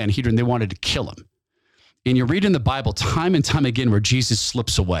 Pharisees and Sanhedrin, they wanted to kill him. And you read in the Bible time and time again where Jesus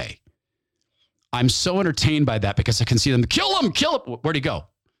slips away. I'm so entertained by that because I can see them kill him. Where'd he go?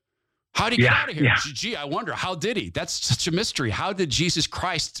 How'd he get out of here? Gee, I wonder, how did he? That's such a mystery. How did Jesus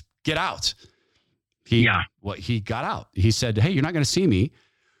Christ get out? He got out. He said, hey, you're not going to see me.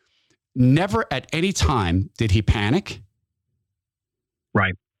 Never at any time did he panic.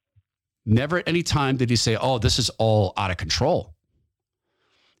 Right. Never at any time did he say, oh, this is all out of control.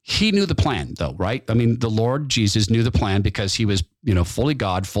 He knew the plan, though, right? I mean, the Lord Jesus knew the plan because he was, fully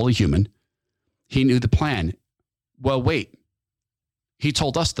God, fully human. He knew the plan. Well, wait. He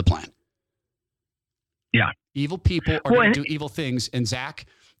told us the plan. Yeah. Evil people are going to do evil things. And Zach,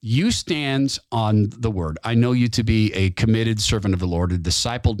 you stand on the word. I know you to be a committed servant of the Lord, a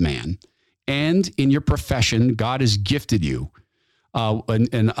discipled man. And in your profession, God has gifted you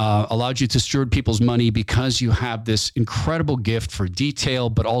and allowed you to steward people's money because you have this incredible gift for detail,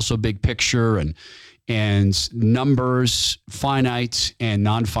 but also big picture and numbers, finite and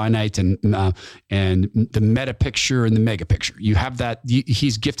non-finite, and the meta picture and the mega picture. You have that.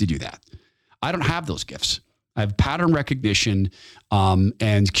 He's gifted you that. I don't have those gifts. I have pattern recognition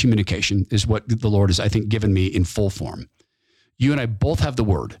and communication is what the Lord has, I think, given me in full form. You and I both have the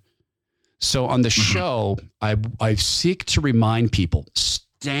word. So on the show, I seek to remind people,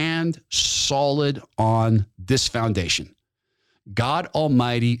 stand solid on this foundation. God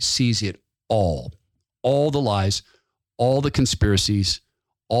Almighty sees it all the lies, all the conspiracies,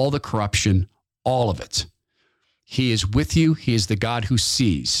 all the corruption, all of it. He is with you. He is the God who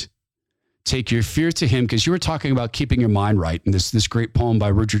sees. Take your fear to him, because you were talking about keeping your mind right in this great poem by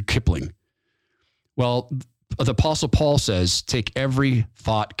Rudyard Kipling. Well, the Apostle Paul says, take every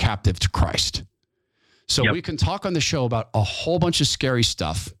thought captive to Christ. So we can talk on the show about a whole bunch of scary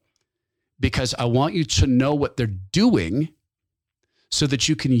stuff, because I want you to know what they're doing so that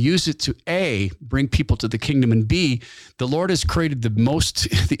you can use it to A, bring people to the kingdom, and B, the Lord has created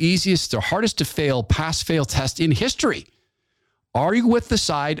the easiest, the hardest to fail, pass-fail test in history. Are you with the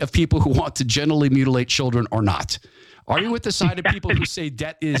side of people who want to gently mutilate children or not? Are you with the side of people who say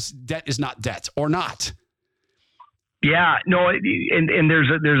debt is not debt or not? Yeah, no, and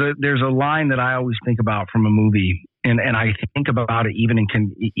there's a line that I always think about from a movie, and I think about it even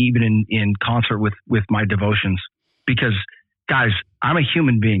in concert with my devotions, because guys, I'm a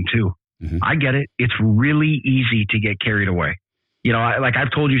human being too. Mm-hmm. I get it. It's really easy to get carried away. You know,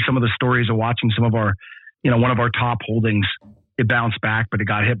 I've told you some of the stories of watching some of our, one of our top holdings, it bounced back, but it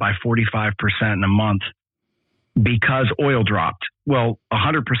got hit by 45% in a month because oil dropped. Well,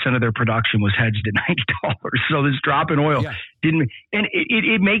 100% of their production was hedged at $90. So this drop in oil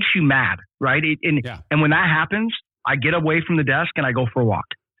it makes you mad, right? And when that happens, I get away from the desk and I go for a walk.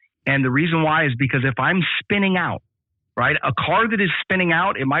 And the reason why is because if I'm spinning out, right, a car that is spinning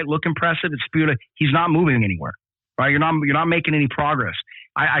out, it might look impressive. It's beautiful. He's not moving anywhere, right? You're not making any progress.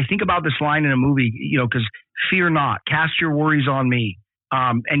 I think about this line in a movie, because fear not, cast your worries on me.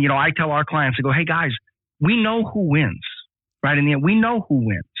 And I tell our clients, I go, hey guys, we know who wins, right? In the end, we know who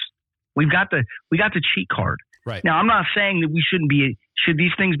wins. We got the cheat card. Right. Now, I'm not saying that should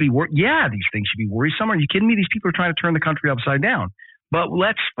these things be yeah, these things should be worrisome. Are you kidding me? These people are trying to turn the country upside down. But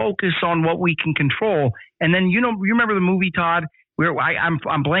let's focus on what we can control. And then, you remember the movie, Todd, where I'm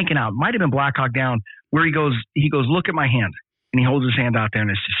blanking out. It might have been Black Hawk Down, where he goes, look at my hand. And he holds his hand out there and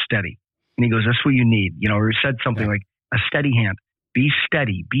it's just steady. And he goes, that's what you need. Or he said something like a steady hand. Be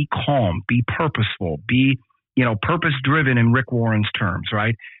steady, be calm, be purposeful, be, purpose driven in Rick Warren's terms,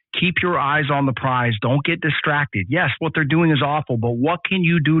 right? Keep your eyes on the prize. Don't get distracted. Yes, what they're doing is awful, but what can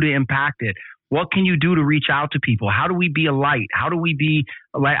you do to impact it? What can you do to reach out to people? How do we be a light? How do we be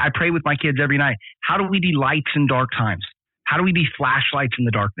a light? I pray with my kids every night. How do we be lights in dark times? How do we be flashlights in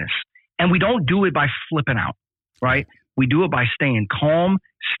the darkness? And we don't do it by flipping out, right? We do it by staying calm,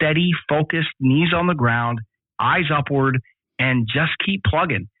 steady, focused, knees on the ground, eyes upward, and just keep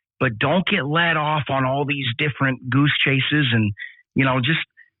plugging. But don't get led off on all these different goose chases, and, just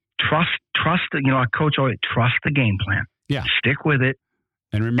trust, coach always, trust the game plan. Yeah. Stick with it.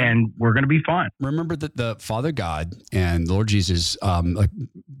 And we're going to be fine. Remember that the Father God and Lord Jesus,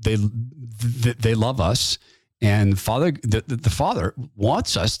 they love us, and the Father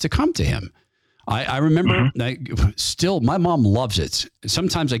wants us to come to Him. I remember still, my mom loves it.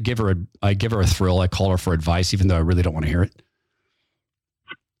 Sometimes I give her a thrill. I call her for advice, even though I really don't want to hear it.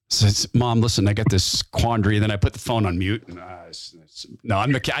 So it's, Mom, listen, I got this quandary, and then I put the phone on mute. And, that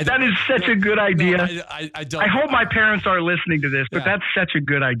is such a good idea. No, I hope my parents are listening to this, but that's such a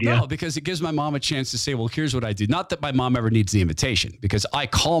good idea. No, because it gives my mom a chance to say, well, here's what I do. Not that my mom ever needs the invitation, because I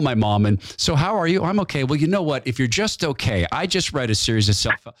call my mom and, so how are you? I'm okay. Well, you know what? If you're just okay, I just read a series of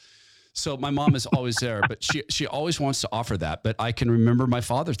self. So my mom is always there, but she always wants to offer that. But I can remember my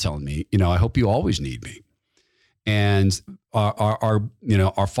father telling me, I hope you always need me. And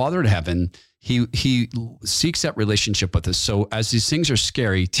our Father in heaven, he seeks that relationship with us. So as these things are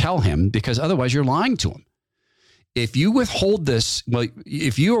scary, tell him, because otherwise you're lying to him. If you withhold this, well,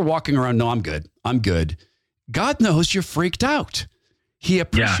 if you are walking around, no, I'm good. God knows you're freaked out. He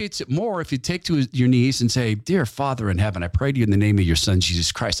appreciates it more if you take to your knees and say, dear Father in heaven, I pray to you in the name of your Son,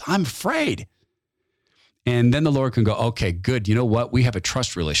 Jesus Christ. I'm afraid. And then the Lord can go, okay, good. You know what? We have a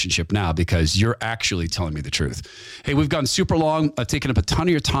trust relationship now because you're actually telling me the truth. Hey, we've gone super long. I've taken up a ton of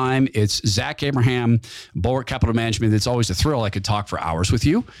your time. It's Zach Abraham, Bulwark Capital Management. It's always a thrill. I could talk for hours with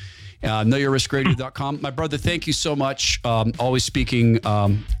you. KnowYourRiskRadio.com. My brother, thank you so much. Always speaking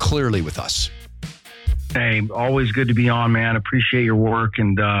clearly with us. Hey, always good to be on, man. Appreciate your work.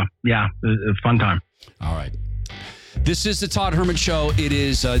 And a fun time. All right. This is the Todd Herman Show. It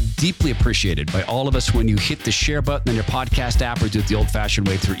is deeply appreciated by all of us when you hit the share button on your podcast app or do it the old-fashioned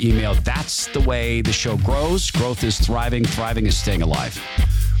way through email. That's the way the show grows. Growth is thriving. Thriving is staying alive.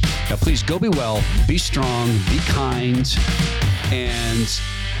 Now, please go be well, be strong, be kind, and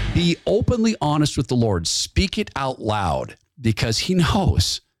be openly honest with the Lord. Speak it out loud because He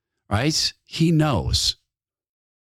knows, right? He knows.